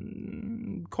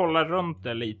en... Kolla runt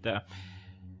det lite.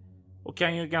 Och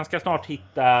kan ju ganska snart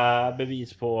hitta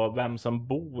bevis på vem som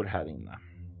bor här inne.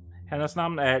 Hennes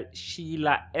namn är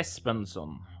Sheila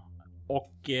Espenson.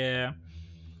 Och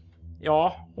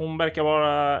ja, hon verkar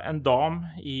vara en dam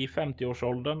i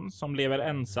 50-årsåldern som lever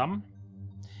ensam.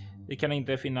 Vi kan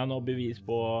inte finna något bevis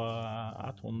på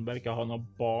att hon verkar ha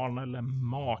något barn eller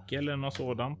make eller något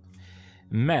sådant.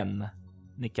 Men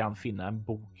ni kan finna en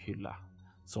bokhylla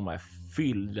som är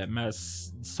fylld med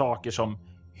saker som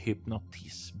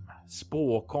hypnotism,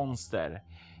 spåkonster,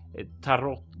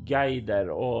 tarotguider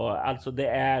och alltså det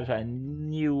är så här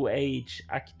new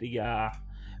age-aktiga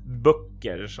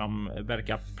böcker som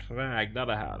verkar prägla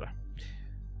det här.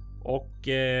 Och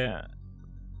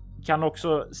kan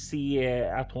också se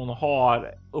att hon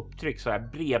har upptryckt så här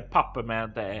brevpapper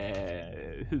med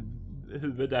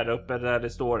huvud där uppe där det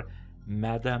står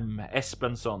Madame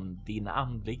Espenson, din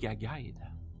andliga guide.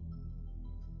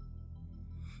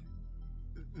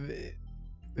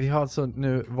 Vi har alltså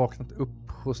nu vaknat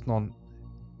upp hos någon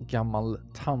gammal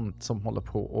tant som håller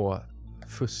på och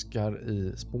fuskar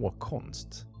i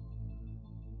spåkonst.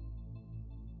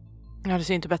 Ja, det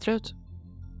ser inte bättre ut.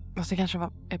 Fast det kanske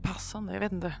är passande, jag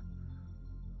vet inte.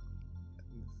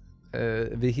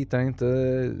 Vi hittar inte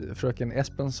fröken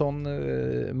Espenson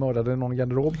mördade någon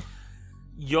garderob.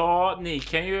 Ja, ni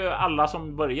kan ju alla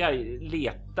som börjar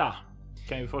leta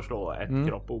kan ju förstå ett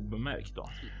kropp obemärkt då.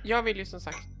 Jag vill ju som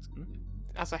sagt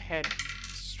alltså head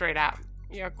straight out.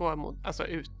 Jag går mot, alltså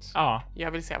ut. Ja.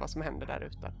 Jag vill se vad som händer där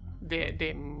ute.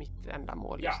 Det är mitt enda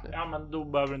mål just nu. Ja, men då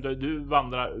behöver du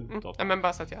vandrar utåt. Ja, men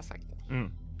bara så att jag har sagt det.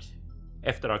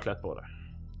 Efter att ha klätt på det.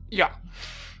 Ja,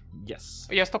 Yes.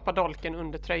 och jag stoppar dolken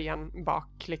under tröjan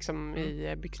bak liksom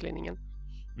i byxlinningen.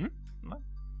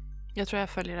 Jag tror jag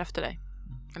följer efter dig.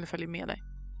 Eller följer med dig.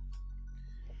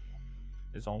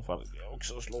 I så fall ska jag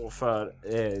också slå för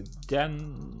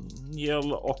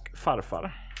Daniel och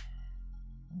farfar.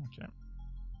 Okay.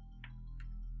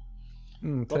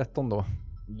 13 då.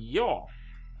 Ja.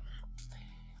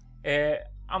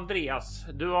 Andreas,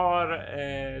 du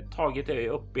har tagit dig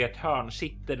upp i ett hörn,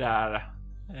 sitter där.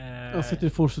 Jag sitter i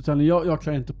fosterställning. Jag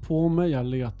klär inte på mig, jag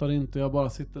letar inte. Jag bara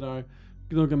sitter där,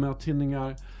 gnuggar med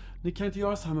tidningar. Ni kan inte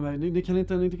göra så här med mig.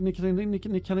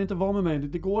 Ni kan inte vara med mig.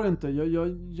 Det går inte.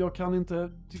 Jag kan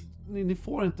inte. Ni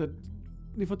får inte.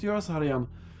 Ni får inte göra så här igen.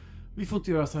 Vi får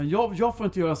inte göra så här. Jag får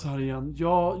inte göra så här igen.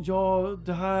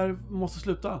 Det här måste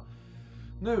sluta.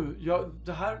 Nu.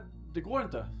 Det går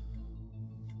inte.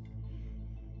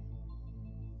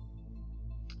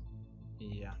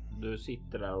 Ja, du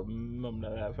sitter där och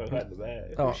mumlar där för själv.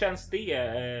 Ja. Hur känns det,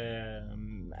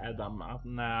 Adam, att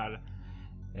när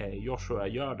Joshua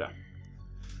gör det?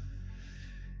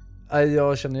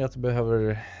 Jag känner att jag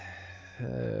behöver...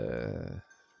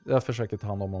 jag försöker ta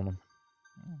hand om honom.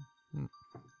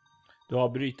 Du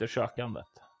avbryter sökandet.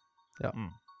 Ja.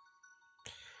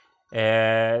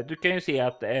 Du kan ju se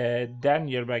att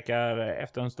Daniel verkar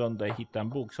efter en stund hitta en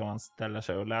bok som han ställer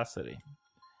sig och läser i.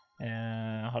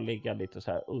 Har legat lite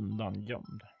så här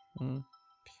undangömd.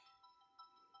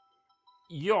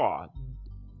 Ja,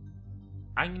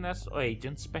 Agnes och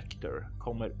Agent Spectre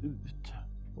kommer ut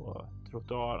på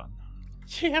trottoaren.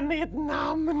 Ge mig ett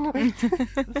namn!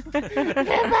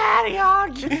 Vem är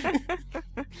jag?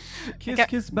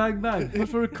 Kiss bang bang.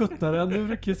 Först var det kuttaren, nu är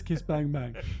det kiss bang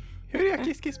bang. Hur är jag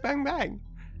kiss bang bang?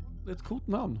 Det är ett coolt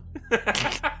namn.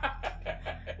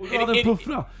 Och du hade en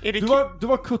puffra. Du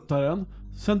var kuttaren.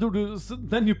 Sen du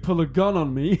then you pull a gun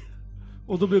on me.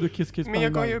 Och då blev du kiss bang bang. Men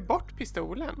jag gav ju bort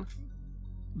pistolen.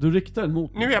 Du riktar den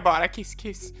mot mig. Nu är jag bara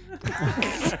kiss.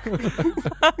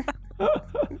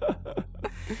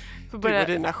 Du och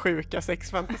dina sjuka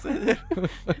sexfantasier.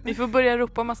 Vi får börja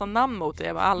ropa massa namn mot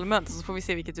dig bara allmänt, så får vi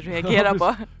se vilket du reagerar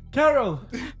på. Carol!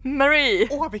 Marie!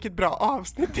 Vilket bra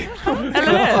avsnitt.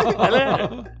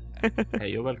 Eller?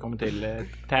 Hej och välkommen till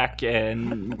Tack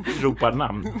ropar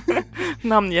namn.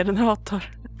 Namngenerator.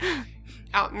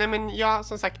 Ja, nej men jag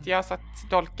som sagt, jag har satt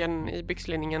dolken i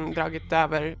byxlinningen, dragit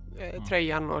över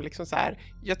tröjan och liksom så här.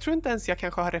 Jag tror inte ens jag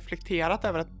kanske har reflekterat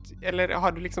över att, eller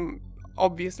har du liksom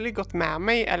obviously gått med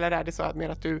mig, eller är det så att mer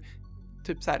att du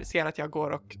typ så här ser att jag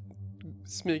går och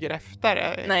smyger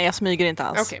efter? Nej, jag smyger inte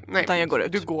alls. Okay, nej, utan jag går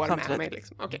ut. Du går samtidigt med mig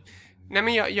liksom. Okay. Nej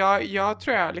men jag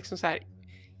tror jag liksom så här,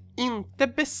 inte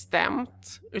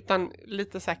bestämt utan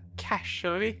lite så här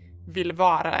casually vill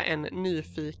vara en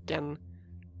nyfiken,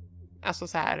 alltså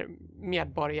så här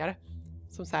medborgare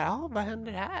som så här, vad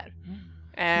händer här?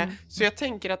 Så jag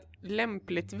tänker att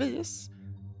lämpligtvis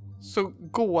så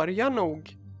går jag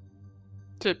nog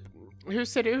typ, hur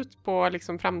ser det ut på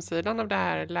liksom framsidan av det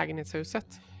här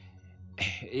lägenhetshuset?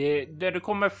 Där du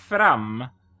kommer fram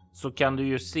så kan du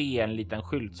ju se en liten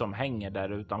skylt som hänger där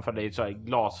utanför. Det är så här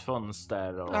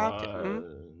glasfönster och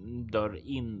dörr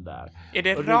in där. Är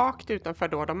det rakt utanför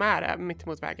då de är mitt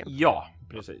emot vägen? Ja,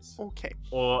 precis. Okej.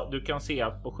 Och du kan se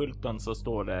att på skylten så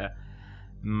står det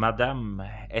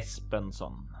Madame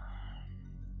Espenson.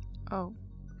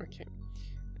 Okej.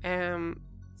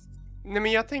 Nej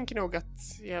men jag tänker nog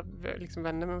att jag liksom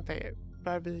vänder mig mot dig.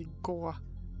 Bör vi gå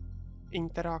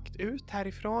inte rakt ut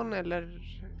härifrån eller?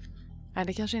 Nej,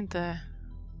 det kanske inte.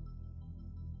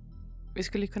 Vi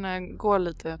skulle kunna gå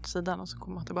lite åt sidan och så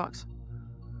komma tillbaks.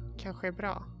 Kanske är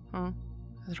bra.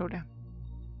 Jag tror det.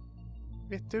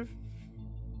 Vet du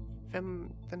vem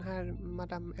den här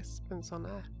Madame Espenson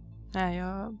är? Nej,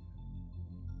 jag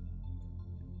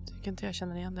tycker inte jag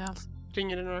känner igen det alls.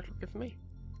 Ringer det några klockor för mig?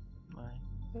 Nej.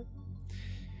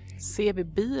 Ser vi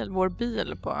vår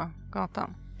bil på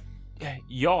gatan?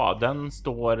 Ja, den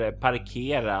står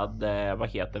parkerad,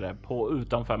 på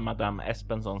utanför Madame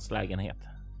Espensons lägenhet.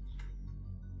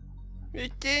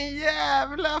 Vilken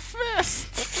jävla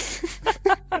fest!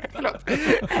 Förlåt.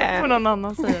 Får någon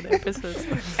annan säga det, precis.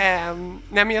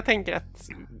 Nej men jag tänker att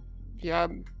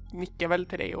jag nickar väl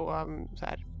till dig och så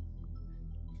här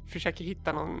försöker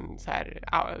hitta någon så här,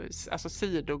 alltså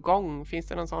sidogång. Finns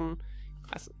det någon sån?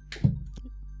 Alltså...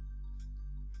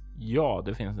 Ja,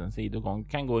 det finns en sidogång.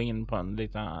 Kan gå in på en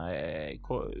liten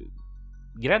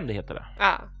gränd heter det.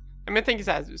 Ja, men jag tänker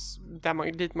så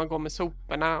här, dit man går med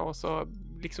soporna och så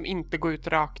liksom inte gå ut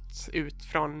rakt ut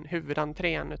från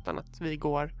huvudentrén utan att vi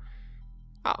går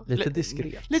lite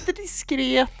diskret. Lite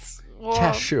diskret. Och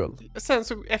casual. sen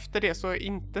så efter det så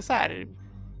inte så här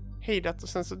hejdat och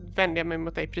sen så vänder jag mig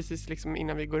mot dig precis liksom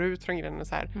innan vi går ut från gränden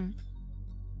så här.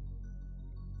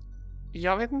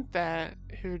 Jag vet inte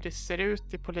hur det ser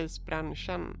ut i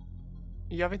polisbranschen.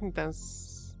 Jag vet inte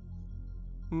ens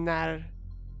när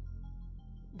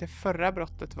det förra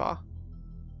brottet var.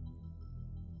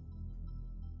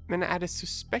 Men är det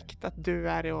suspekt att du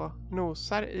är och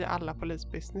nosar i alla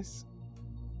polisbusiness?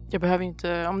 Jag behöver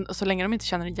inte, så länge de inte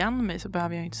känner igen mig så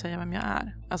behöver jag inte säga vem jag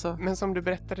är. Alltså, Men som du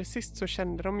berättade sist så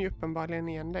kände de ju uppenbarligen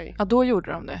igen dig. ja, då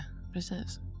gjorde de det.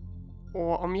 Precis.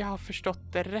 Och om jag har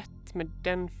förstått det rätt med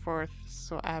Denforth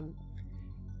så är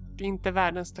det inte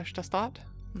världens största stad.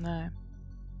 Nej.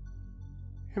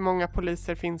 Hur många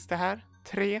poliser finns det här?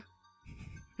 3?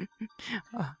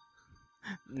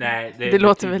 Nej, Det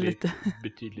låter väl lite.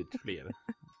 Betydligt fler.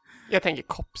 Jag tänker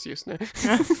cops just nu.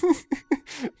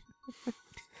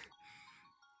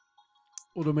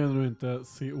 Och då menar du inte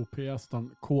COPS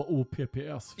utan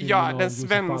KOPPS? Ja, den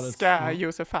svenska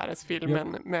Josef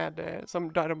Fares-filmen med,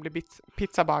 som där de blir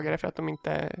pizzabagare för att de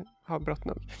inte har brott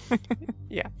nog.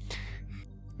 Yeah.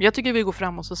 Jag tycker vi går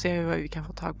fram och så ser vi vad vi kan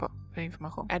få tag på för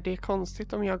information. Är det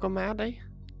konstigt om jag går med dig?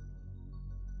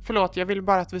 Förlåt, jag vill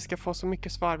bara att vi ska få så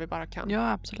mycket svar vi bara kan.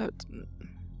 Ja, absolut.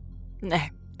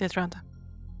 Nej, det tror jag inte.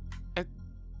 Jag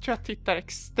tror jag tittar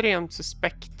extremt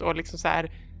suspekt och liksom så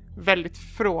här väldigt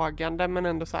frågande men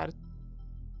ändå så här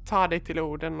ta dig till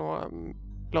orden och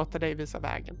låta dig visa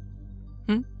vägen.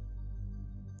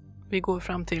 Vi går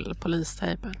fram till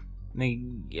polistejpen. Ni,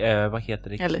 vad heter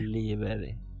det, Eller?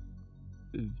 kliver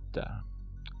ut där.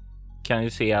 Kan ju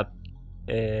se att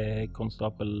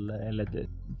konstapel eller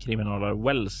kriminalare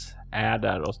Wells är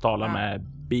där och talar med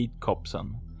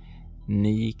beatcopsen.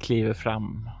 Ni kliver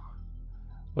fram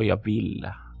och jag vill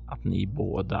att ni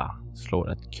båda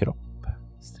slår ett kropp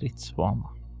stridsvana.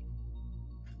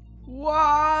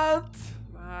 What?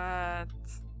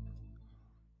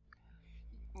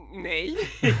 Nej.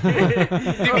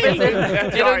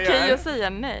 Är det okej att säga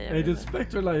nej? Agent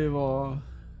Spectre lär ju vara...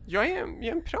 Jag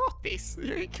är en pratis.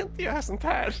 Jag kan inte göra sånt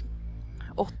här.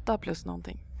 8 plus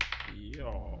någonting.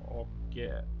 Ja, och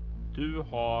du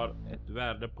har ett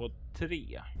värde på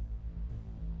 3.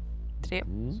 3.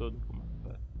 Så du kommer upp.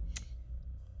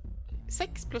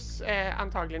 6 plus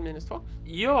antagligen minus 2.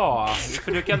 Ja,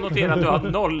 för du kan notera att du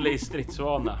har 0 i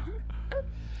stridsvana.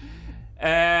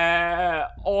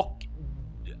 Och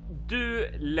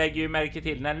du lägger ju märke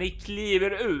till när ni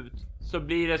kliver ut så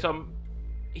blir det som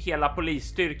hela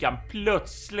polisstyrkan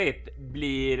plötsligt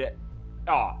blir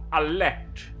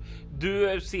alert.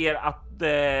 Du ser att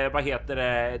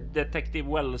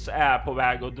Detective Wells är på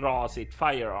väg att dra sitt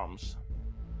firearms.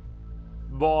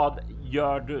 Vad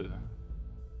gör du?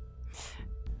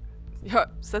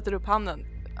 Jag sätter upp handen.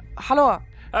 Hallå!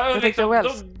 Liksom,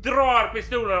 Wells. de drar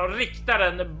pistolen och riktar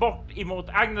den bort emot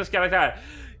Agnes karaktär.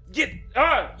 Ge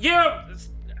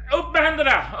upp med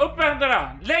händerna! Upp med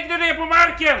händerna! Lägg du det på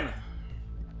marken!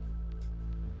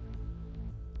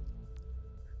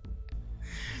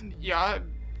 Jag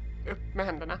upp med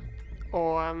händerna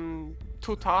och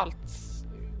totalt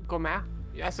gå med.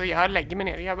 Alltså jag lägger mig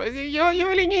ner. Jag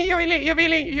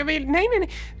vill.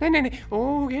 Nej.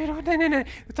 Åh gud, nej.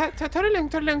 Ta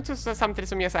det lugnt. Och så, samtidigt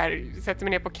som jag så här, sätter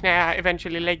mig ner på knä,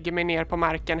 eventually lägger mig ner på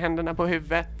marken, händerna på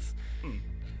huvudet.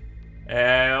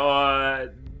 Och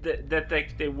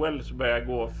Detective Wells börjar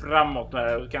gå framåt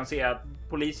där. Du kan se att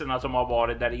poliserna som har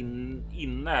varit där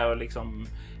inne och liksom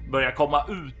börjar komma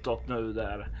utåt nu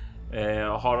där.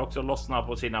 Har också lossnat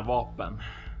på sina vapen.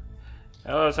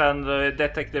 Och sen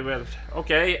Detective Wells.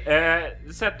 Okej,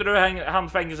 sätter du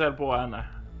handfängsel på henne?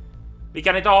 Vi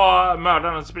kan inte ha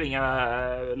mördaren springa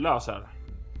lös här.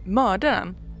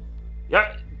 Mördaren? Ja,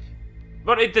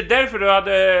 var det inte därför du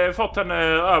hade fått henne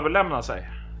överlämna sig?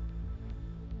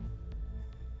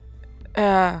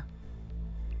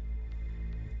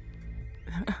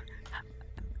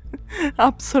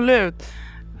 Absolut.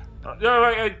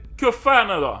 Kuffa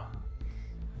henne då.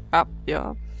 Ja,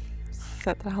 jag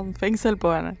sätter handfängsel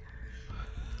på henne.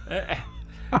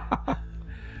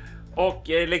 Och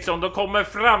liksom de kommer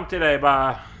fram till dig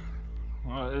bara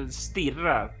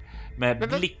stirrar med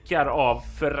blickar av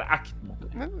förakt mot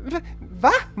dig.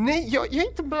 Va? Nej, jag är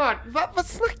inte mörd. Vad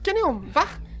snackar ni om? Va?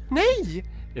 Nej!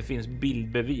 Det finns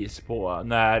bildbevis på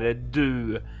när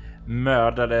du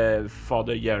mördade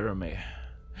fader Jeremy.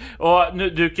 Och nu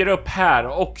dyker upp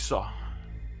här också.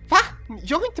 Va?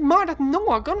 Jag har inte mördat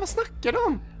någon. Vad snackar du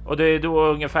om? Och det är då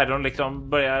ungefär de liksom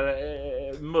börjar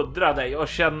muddra dig och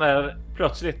känner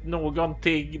plötsligt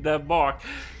någonting där bak.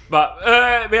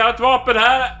 Bara, vi har ett vapen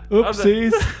här.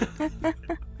 Uppsis.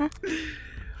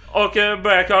 Och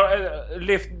börjar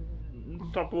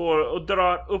ta på och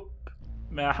drar upp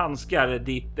med handskar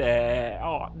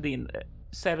din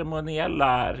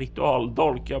ceremoniella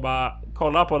ritualdolk. Jag bara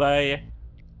kollar på dig.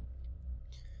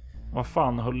 Vad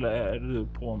fan håller du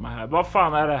på med här? Vad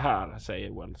fan är det här?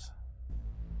 Säger Wells.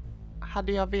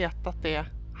 Hade jag vetat det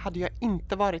hade jag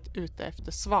inte varit ute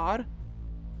efter svar.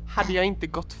 Hade jag inte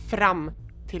gått fram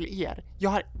till er. Jag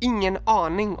har ingen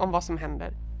aning om vad som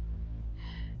händer.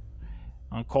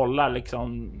 Han kollar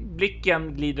liksom.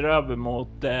 Blicken glider över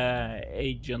mot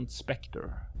Agent Spectre.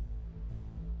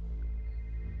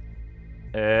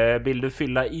 Vill du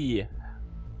fylla i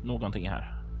någonting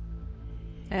här?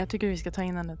 Jag tycker vi ska ta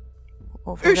in henne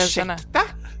och fråga henne. Ursäkta?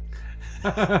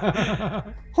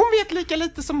 Hon vet lika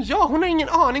lite som jag. Hon har ingen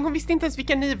aning. Hon visste inte ens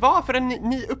vilka ni var förrän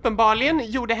ni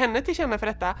uppenbarligen gjorde henne till känna för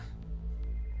detta.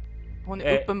 Hon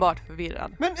är uppenbart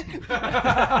förvirrad. Men...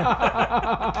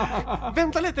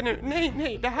 Vänta lite nu.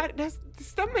 Nej.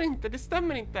 Det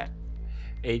stämmer inte.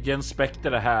 Agent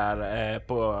Spectre här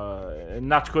på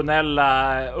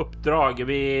nationella uppdrag.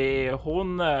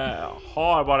 Hon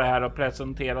har varit här och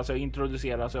presenterat sig och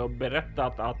introducerat sig och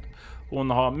berättat att hon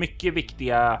har mycket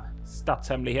viktiga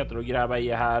statshemligheter att gräva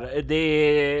i här.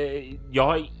 Jag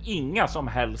har inga som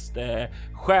helst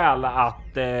skäl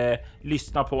att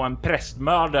lyssna på en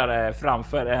prästmördare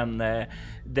framför en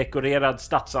dekorerad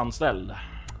statsanställd.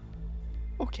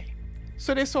 Okej.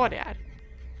 Så det är så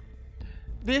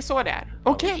det är.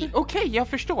 Okej, jag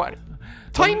förstår.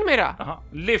 Ta in mig då. Aha.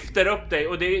 Lyfter upp dig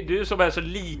och det är du som är så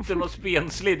liten och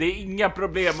spenslig. Det är inga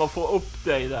problem att få upp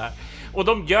dig där. Och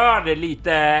de gör det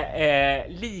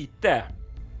lite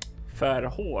för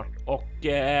hårt och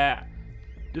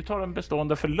du tar en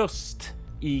bestående förlust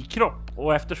i kropp.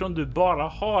 Och eftersom du bara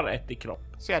har ett i kropp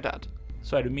Så är jag död.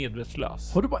 så är du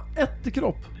medvetslös. Har du bara ett i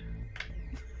kropp?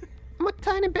 I'm a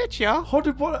tiny bitch, ja. Har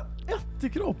du bara ett i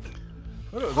kropp?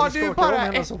 Har du bara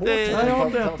ett... Nej, jag har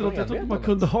inte ett. Jag trodde man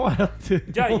kunde ha ett i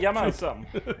Jajamensan.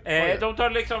 De tar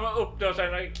liksom upp det och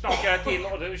sen knakar det till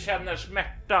och du känner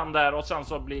smärtan där och sen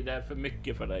så blir det för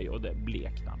mycket för dig och det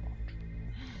bleknar bort.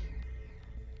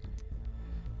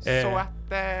 Så att...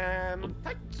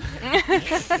 tack.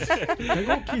 Jag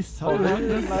går och kissa. Har du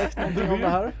märkt någonting om det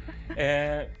här?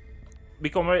 Vi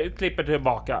kommer klippa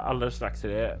tillbaka alldeles strax till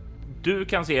det. Du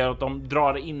kan se att de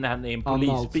drar in henne i en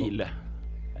polisbil.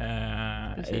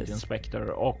 Agent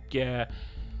Spectre och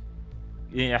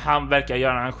han verkar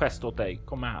göra en gest åt dig.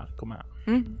 Kom här.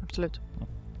 Absolut.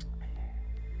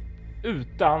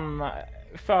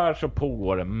 Utanför så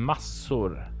pågår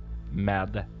massor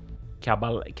med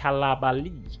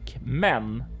kalabalik.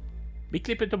 Men vi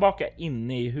klipper tillbaka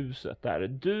inne i huset där.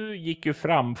 Du gick ju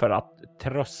fram för att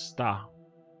trösta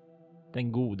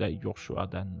den goda Joshua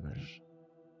Denvers.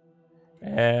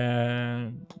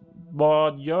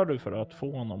 Vad gör du för att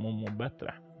få honom att må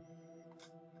bättre?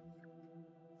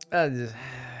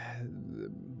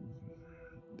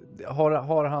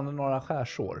 Har han några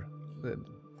skärsår?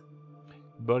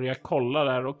 Börjar kolla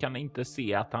där och kan inte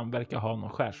se att han verkar ha någon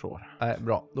skärsår. Nej,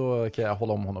 bra. Då kan jag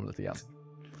hålla om honom lite grann.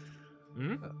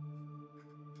 Mm.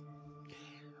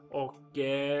 Och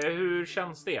hur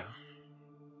känns det?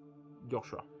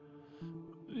 Joshua?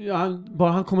 Ja,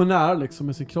 bara han kommer nära liksom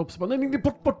med sin kropp så bara nej,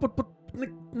 bort.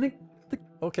 Nej.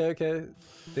 Okej.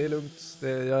 Det är lugnt.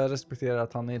 Jag respekterar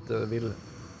att han inte vill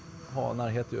ha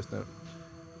närhet just nu.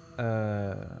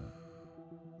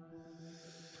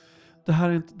 Det här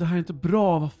är inte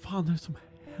bra. Vad fan är det som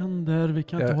händer? Vi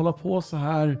kan inte hålla på så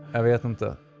här. Jag vet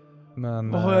inte.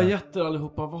 Men vad har jag gett er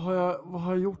allihopa? Vad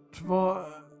har jag gjort?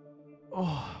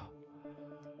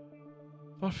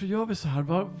 Varför gör vi så här?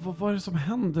 Vad är det som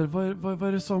händer? Vad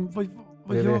är det som...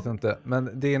 Jag vet inte.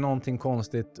 Men det är någonting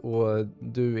konstigt och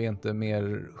du är inte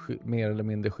mer eller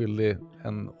mindre skyldig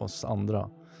än oss andra.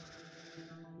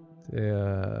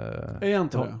 Är jag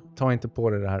inte det? Ta inte på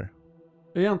dig det här.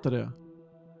 Är jag inte det?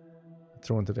 Jag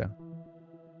tror inte det.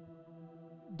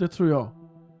 Det tror jag.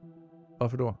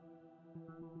 Varför då?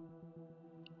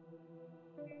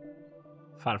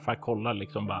 Farfar kollar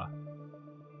liksom bara.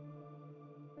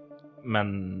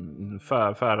 Men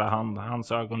för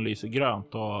hans ögon lyser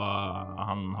grönt och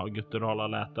han har gutturala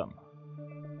läten.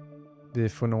 Vi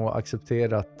får nog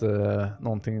acceptera att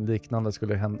någonting liknande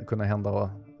skulle kunna hända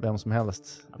vem som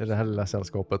helst i det här lilla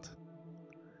sällskapet.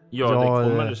 Ja, det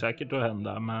kommer det säkert att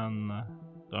hända, men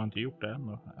det har inte gjort det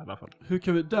ännu i alla fall.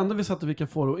 Det enda vi sätter vi kan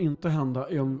få det att inte hända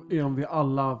är om vi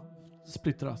alla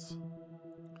splittras.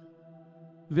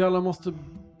 Vi alla måste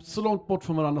så långt bort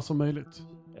från varandra som möjligt.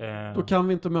 Då kan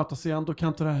vi inte mötas igen, då kan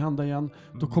inte det här hända igen.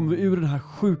 Då kommer vi ur den här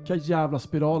sjuka jävla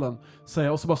spiralen,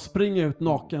 säger och så bara springer jag ut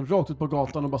naken, rakt ut på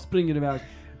gatan och bara springer iväg.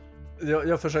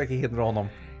 Jag försöker hindra honom.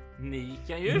 Ni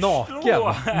kan ju naken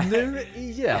slå. nu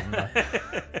igen.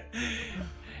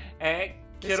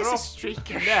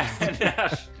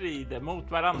 närstrider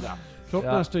mot varandra. Kropp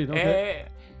Ja. närstrid,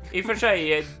 okej. I och för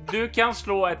sig, du kan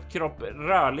slå ett kropp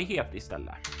rörlighet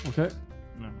istället. Okej.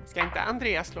 Ska inte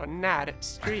Andreas slå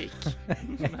närstreak?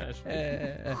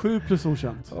 7 plus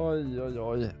okänt.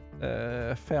 Oj.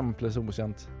 5 plus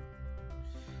okänt.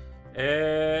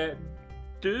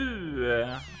 Du,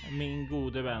 min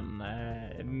gode vän,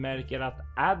 märker att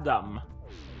Adam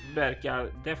verkar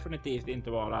definitivt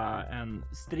inte vara en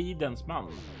stridens man.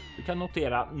 Du kan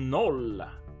notera 0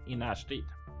 i närstrid.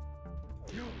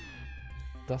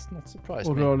 Does not surprise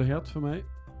Och me. rörlighet för mig.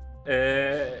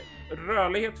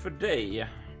 Rörlighet för dig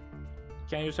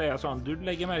kan ju säga så. Du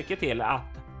lägger märke till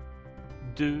att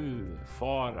du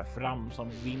far fram som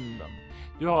vinden.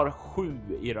 Du har 7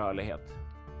 i rörlighet.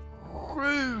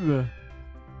 7!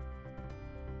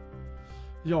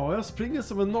 Ja, jag springer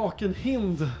som en naken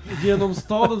hind genom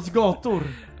stadens gator.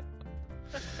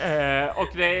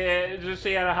 Och du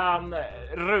ser han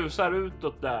rusar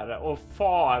utåt där och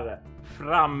far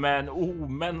fram med en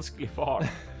omänsklig fart.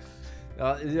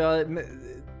 Ja,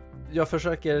 jag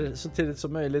försöker så tidigt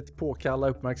som möjligt påkalla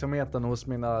uppmärksamheten hos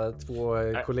mina 2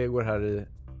 kollegor här i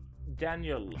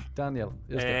Daniel.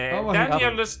 Just det. Ja, vad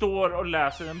Daniel står och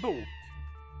läser en bok.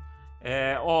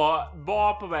 Och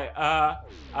var på väg.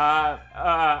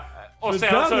 Och För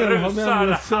sen så Daniel har nämligen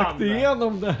rusar sökt han.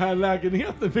 igenom den här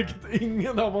lägenheten, vilket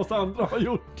ingen av oss andra har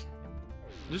gjort.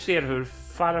 Du ser hur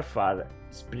farfar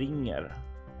springer.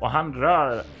 Och han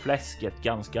rör fläsket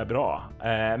ganska bra.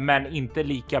 Men inte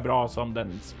lika bra som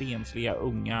den spensliga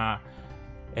unga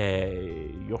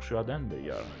Joshua Denver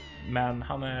gör. Men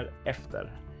han är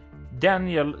efter.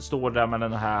 Daniel står där med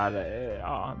den här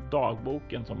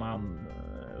dagboken som han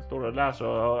står och läser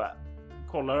och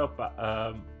kollar upp.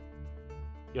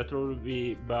 Jag tror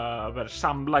vi behöver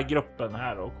samla gruppen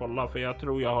här och kolla, för jag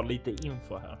tror jag har lite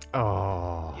info här.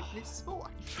 Det blir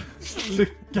svårt.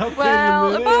 Lycka till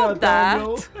Well, med about det,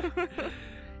 Daniel.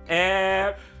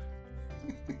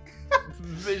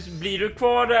 Blir du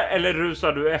kvar där eller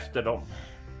rusar du efter dem?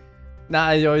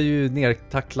 Nej, jag är ju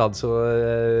nertacklad så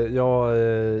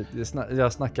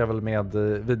jag snackar väl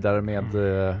vidare med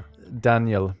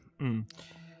Daniel. Mm.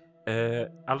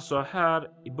 Alltså här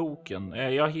i boken,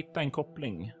 jag hittade en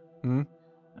koppling. Mm.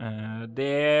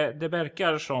 Det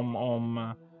verkar som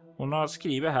om hon har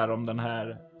skrivit här om den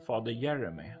här fader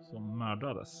Jeremy som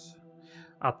mördades.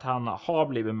 Att han har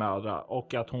blivit mördad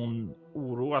och att hon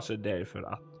oroar sig därför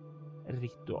att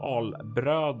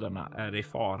ritualbröderna är i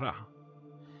fara.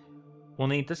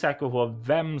 Hon är inte säker på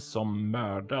vem som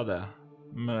mördade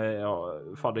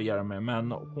fader Jeremy,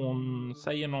 men hon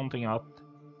säger någonting att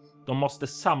de måste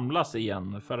samlas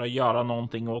igen för att göra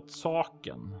någonting åt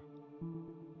saken.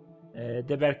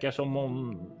 Det verkar som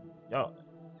om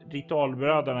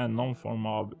ritualbröderna är någon form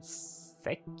av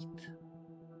sekt.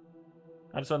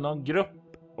 Alltså någon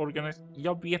grupp.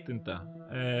 Jag vet inte.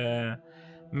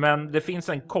 Men det finns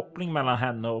en koppling mellan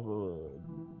henne och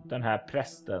den här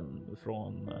prästen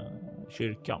från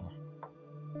kyrkan.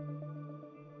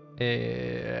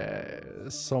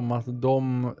 Som att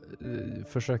de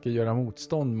försöker göra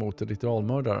motstånd mot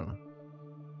ritualmördaren.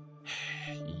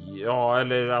 Ja,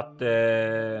 eller att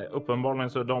uppenbarligen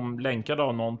så de länkade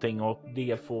av någonting och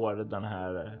det får den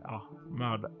här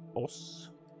mörda oss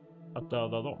att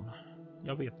döda dem.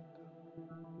 Jag vet.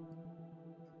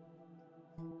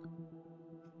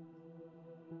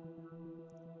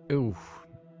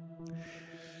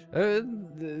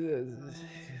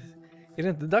 Är det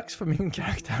inte dags för min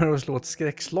karaktär att slå ett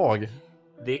skräckslag?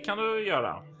 Det kan du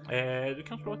göra. Du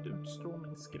kan slå ett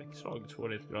utstrålningsskräckslag,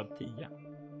 svårighetsgrad 10.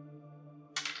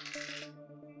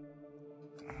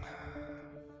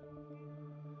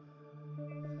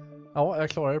 Ja, jag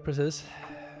klarar det precis.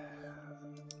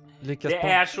 Det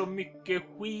är så mycket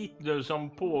skit nu som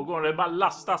pågår. Det bara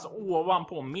lastas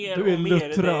ovanpå mer Du är och mer.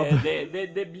 luttrad.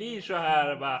 Det blir så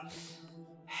här bara.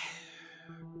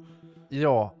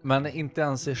 Ja, men inte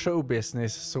ens i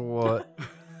showbusiness så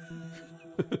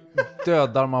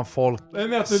dödar man folk. Jag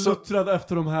menar att du är Så- luttrad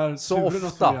efter de här så turerna ofta.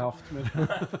 som vi har haft med.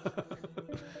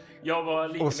 Jag var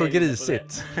lite Och så mer inne på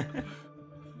grisigt.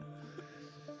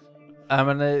 Nej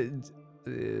men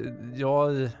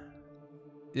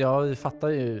jag fattar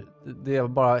ju, det har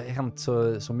bara hänt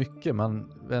så mycket,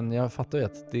 men jag fattar ju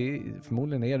att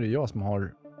förmodligen är det jag som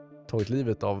har tagit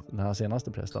livet av den här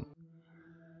senaste prästen.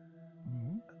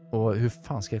 Och hur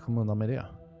fan ska jag komma undan med det?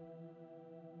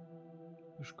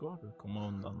 Hur ska du komma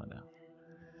undan med det?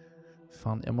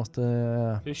 Fan, jag måste...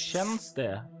 Hur känns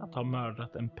det att ha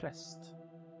mördat en präst?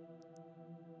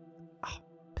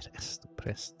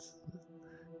 Präst.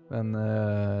 Men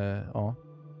ja.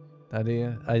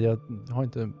 Nej, jag har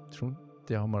inte, tror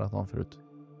inte jag har mördat någon förut.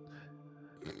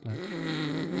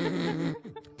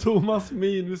 Thomas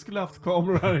min, vi skulle haft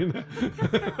kameror här inne.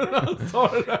 Han sa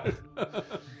det där.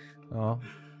 Ja.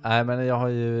 Nej, men jag har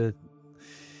ju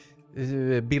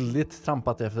bildligt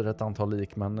trampat efter ett antal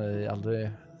lik, men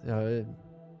jag har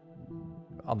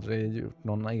aldrig gjort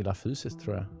någon illa fysiskt,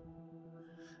 tror jag.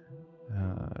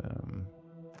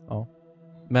 Ja.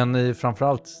 Men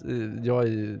framförallt,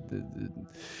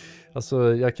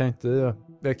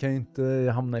 jag kan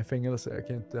inte hamna i fängelse. Jag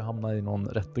kan inte hamna i någon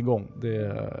rättegång.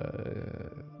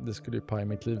 Det skulle ju paja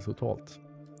mitt liv totalt.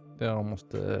 Jag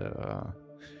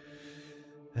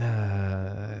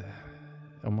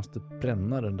måste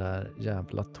bränna den där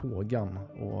jävla tågan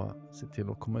och se till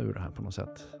att komma ur det här på något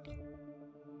sätt.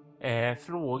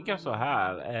 Fråga så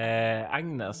här,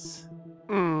 Agnes.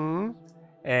 Mm.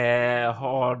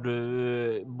 Har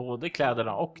du både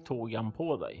kläderna och tågan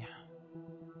på dig?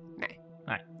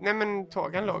 Nej, men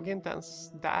tågen låg inte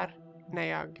ens där när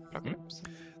jag plockade upp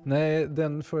sig. Nej,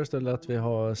 den föreställer att vi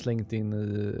har slängt in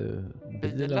i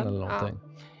bilen eller någonting.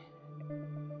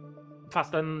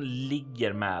 Fast den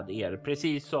ligger med er,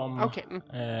 precis som... Okej.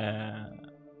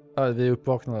 Ja, vi är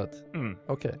uppvaknat. Mm.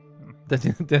 Okej.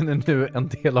 Den är nu en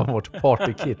del av vårt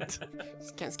partykit.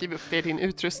 Ska jag skriva upp det i din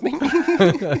utrustning?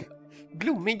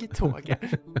 Blommig tåg.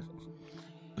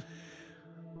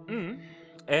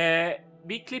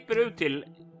 Vi klipper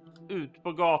ut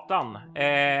på gatan.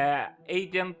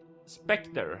 Agent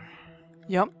Spectre.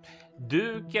 Ja.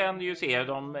 Du kan ju se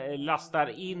de lastar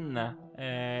in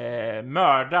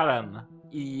mördaren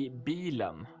i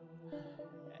bilen.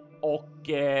 Och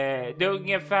det är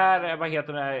ungefär,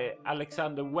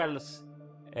 Alexander Wells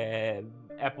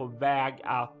är på väg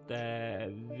att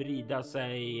vrida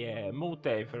sig mot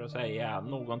dig för att säga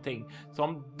någonting.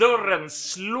 Som dörren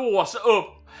slås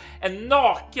upp. En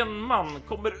naken man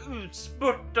kommer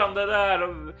utspurtande där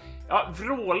och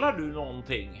vrålar du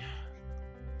någonting?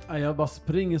 Jag bara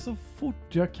springer så fort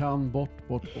jag kan bort.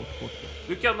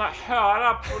 Du kan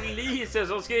höra poliser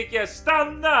som skriker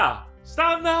stanna!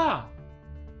 Stanna!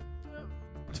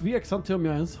 Tveksamt till om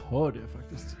jag ens hör det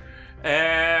faktiskt.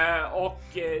 Och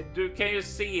du kan ju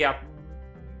se att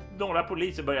några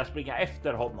poliser börjar springa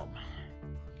efter honom.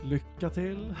 Lycka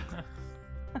till.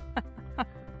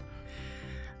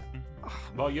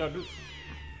 Vad gör du?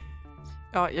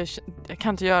 Ja, jag kan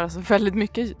inte göra så väldigt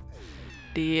mycket.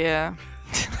 Det är...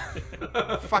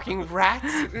 Fucking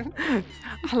rats.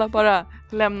 Alla bara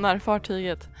lämnar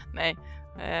fartyget. Nej.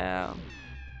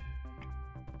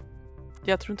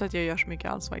 Jag tror inte att jag gör så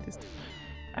mycket alls faktiskt.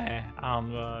 Nej,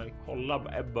 han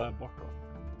kollar Ebba bortom.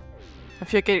 Jag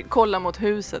försöker kolla mot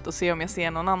huset och se om jag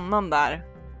ser någon annan där.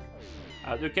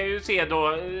 Ja, du kan ju se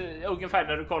då, ungefär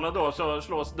när du kollar då så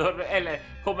slås dörren, eller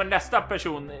kommer nästa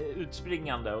person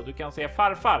utspringande och du kan se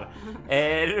farfar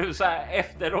rusa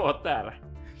efteråt där.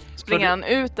 Springer han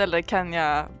ut eller kan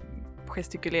jag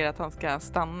gestikulera att han ska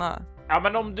stanna? Ja,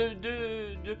 men om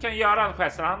du kan göra en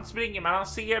gest, han springer men han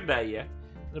ser dig.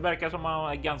 Det verkar som att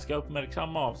han är ganska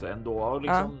uppmärksam av sig ändå och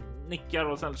liksom nickar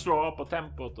och sen slår av på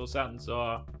tempot och sen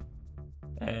så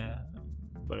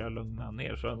börjar lugna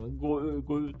ner, så han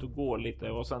går ut och går lite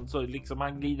och sen så liksom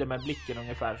han glider med blicken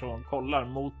ungefär så han kollar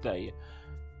mot dig.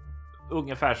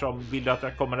 Ungefär som, vill du att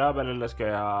jag kommer över eller ska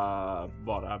jag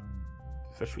bara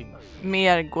försvinna?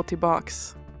 Mer gå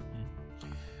tillbaks.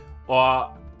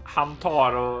 Och han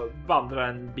tar och vandrar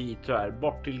en bit så här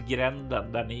bort till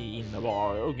gränden där ni inne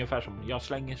var, ungefär som jag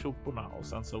slänger soporna och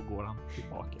sen så går han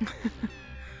tillbaka.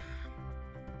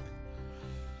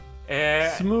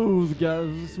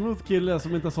 Smooth kille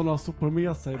som inte har sådana sopor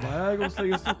med sig. Bara, jag går och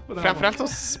slänger soporna. Framförallt så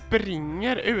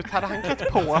springer ut. Hade han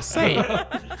klätt på sig?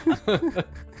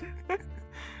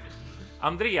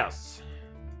 Andreas,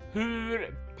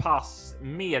 hur pass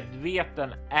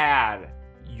medveten är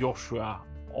Joshua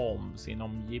om sin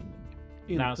omgivning?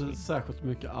 Inte särskilt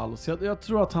mycket alls. Jag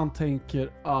tror att han tänker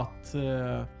att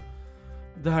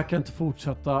det här kan inte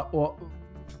fortsätta och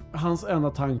hans enda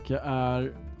tanke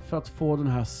är för att få den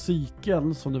här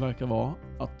cykeln som det verkar vara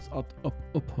att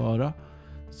upphöra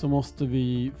så måste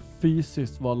vi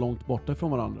fysiskt vara långt borta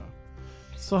från varandra.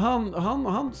 Så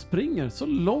han springer så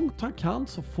långt han kan,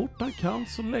 så fort han kan,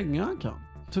 så länge han kan.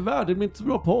 Tyvärr, det blir inte så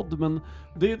bra podd, men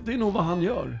det är nog vad han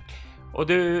gör. Och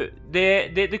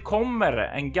det kommer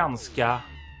en ganska,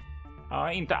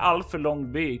 inte alltför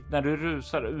lång bit när du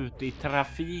rusar ut i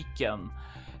trafiken.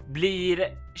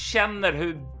 Känner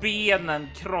hur benen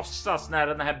krossas när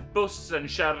den här bussen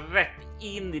kör rätt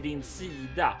in i din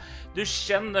sida. Du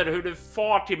känner hur du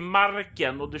far till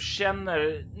marken och du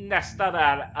känner nästan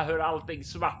där hur allting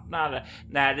svartnar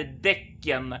när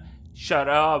däcken kör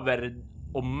över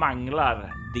och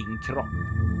manglar din kropp.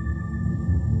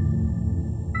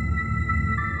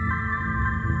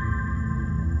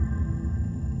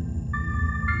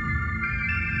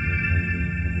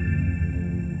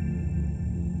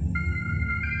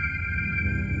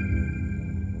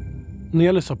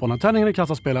 Ni lyssnar på När tärningen i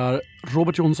kassa spelar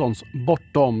Robert Jonssons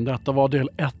Bortom. Detta var del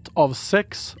 1 av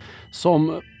 6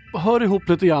 som hör ihop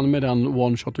lite grann med den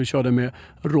one-shot vi körde med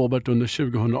Robert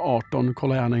under 2018.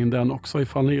 Kolla gärna in den också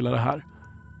ifall ni gillar det här.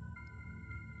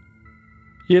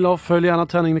 Gilla och följ gärna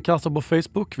Tärningen i kassa på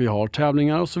Facebook. Vi har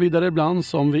tävlingar och så vidare ibland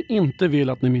som vi inte vill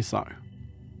att ni missar.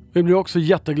 Vi blir också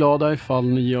jätteglada ifall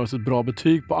ni ger oss ett bra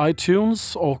betyg på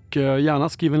iTunes och gärna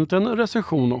skriv en liten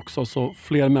recension också så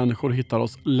fler människor hittar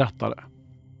oss lättare.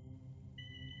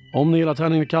 Om ni gillar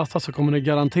Tärningen i kassa så kommer ni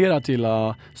garanterat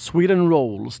gilla Sweden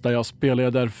Rolls där jag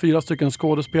spelleder 4 stycken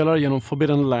skådespelare genom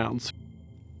Forbidden Lands.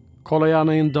 Kolla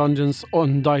gärna in Dungeons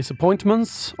and Dice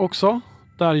Appointments också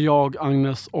där jag,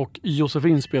 Agnes och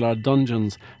Josefin spelar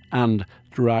Dungeons and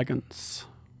Dragons.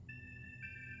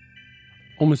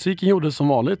 Och musiken gjordes som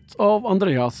vanligt av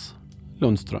Andreas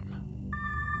Lundström.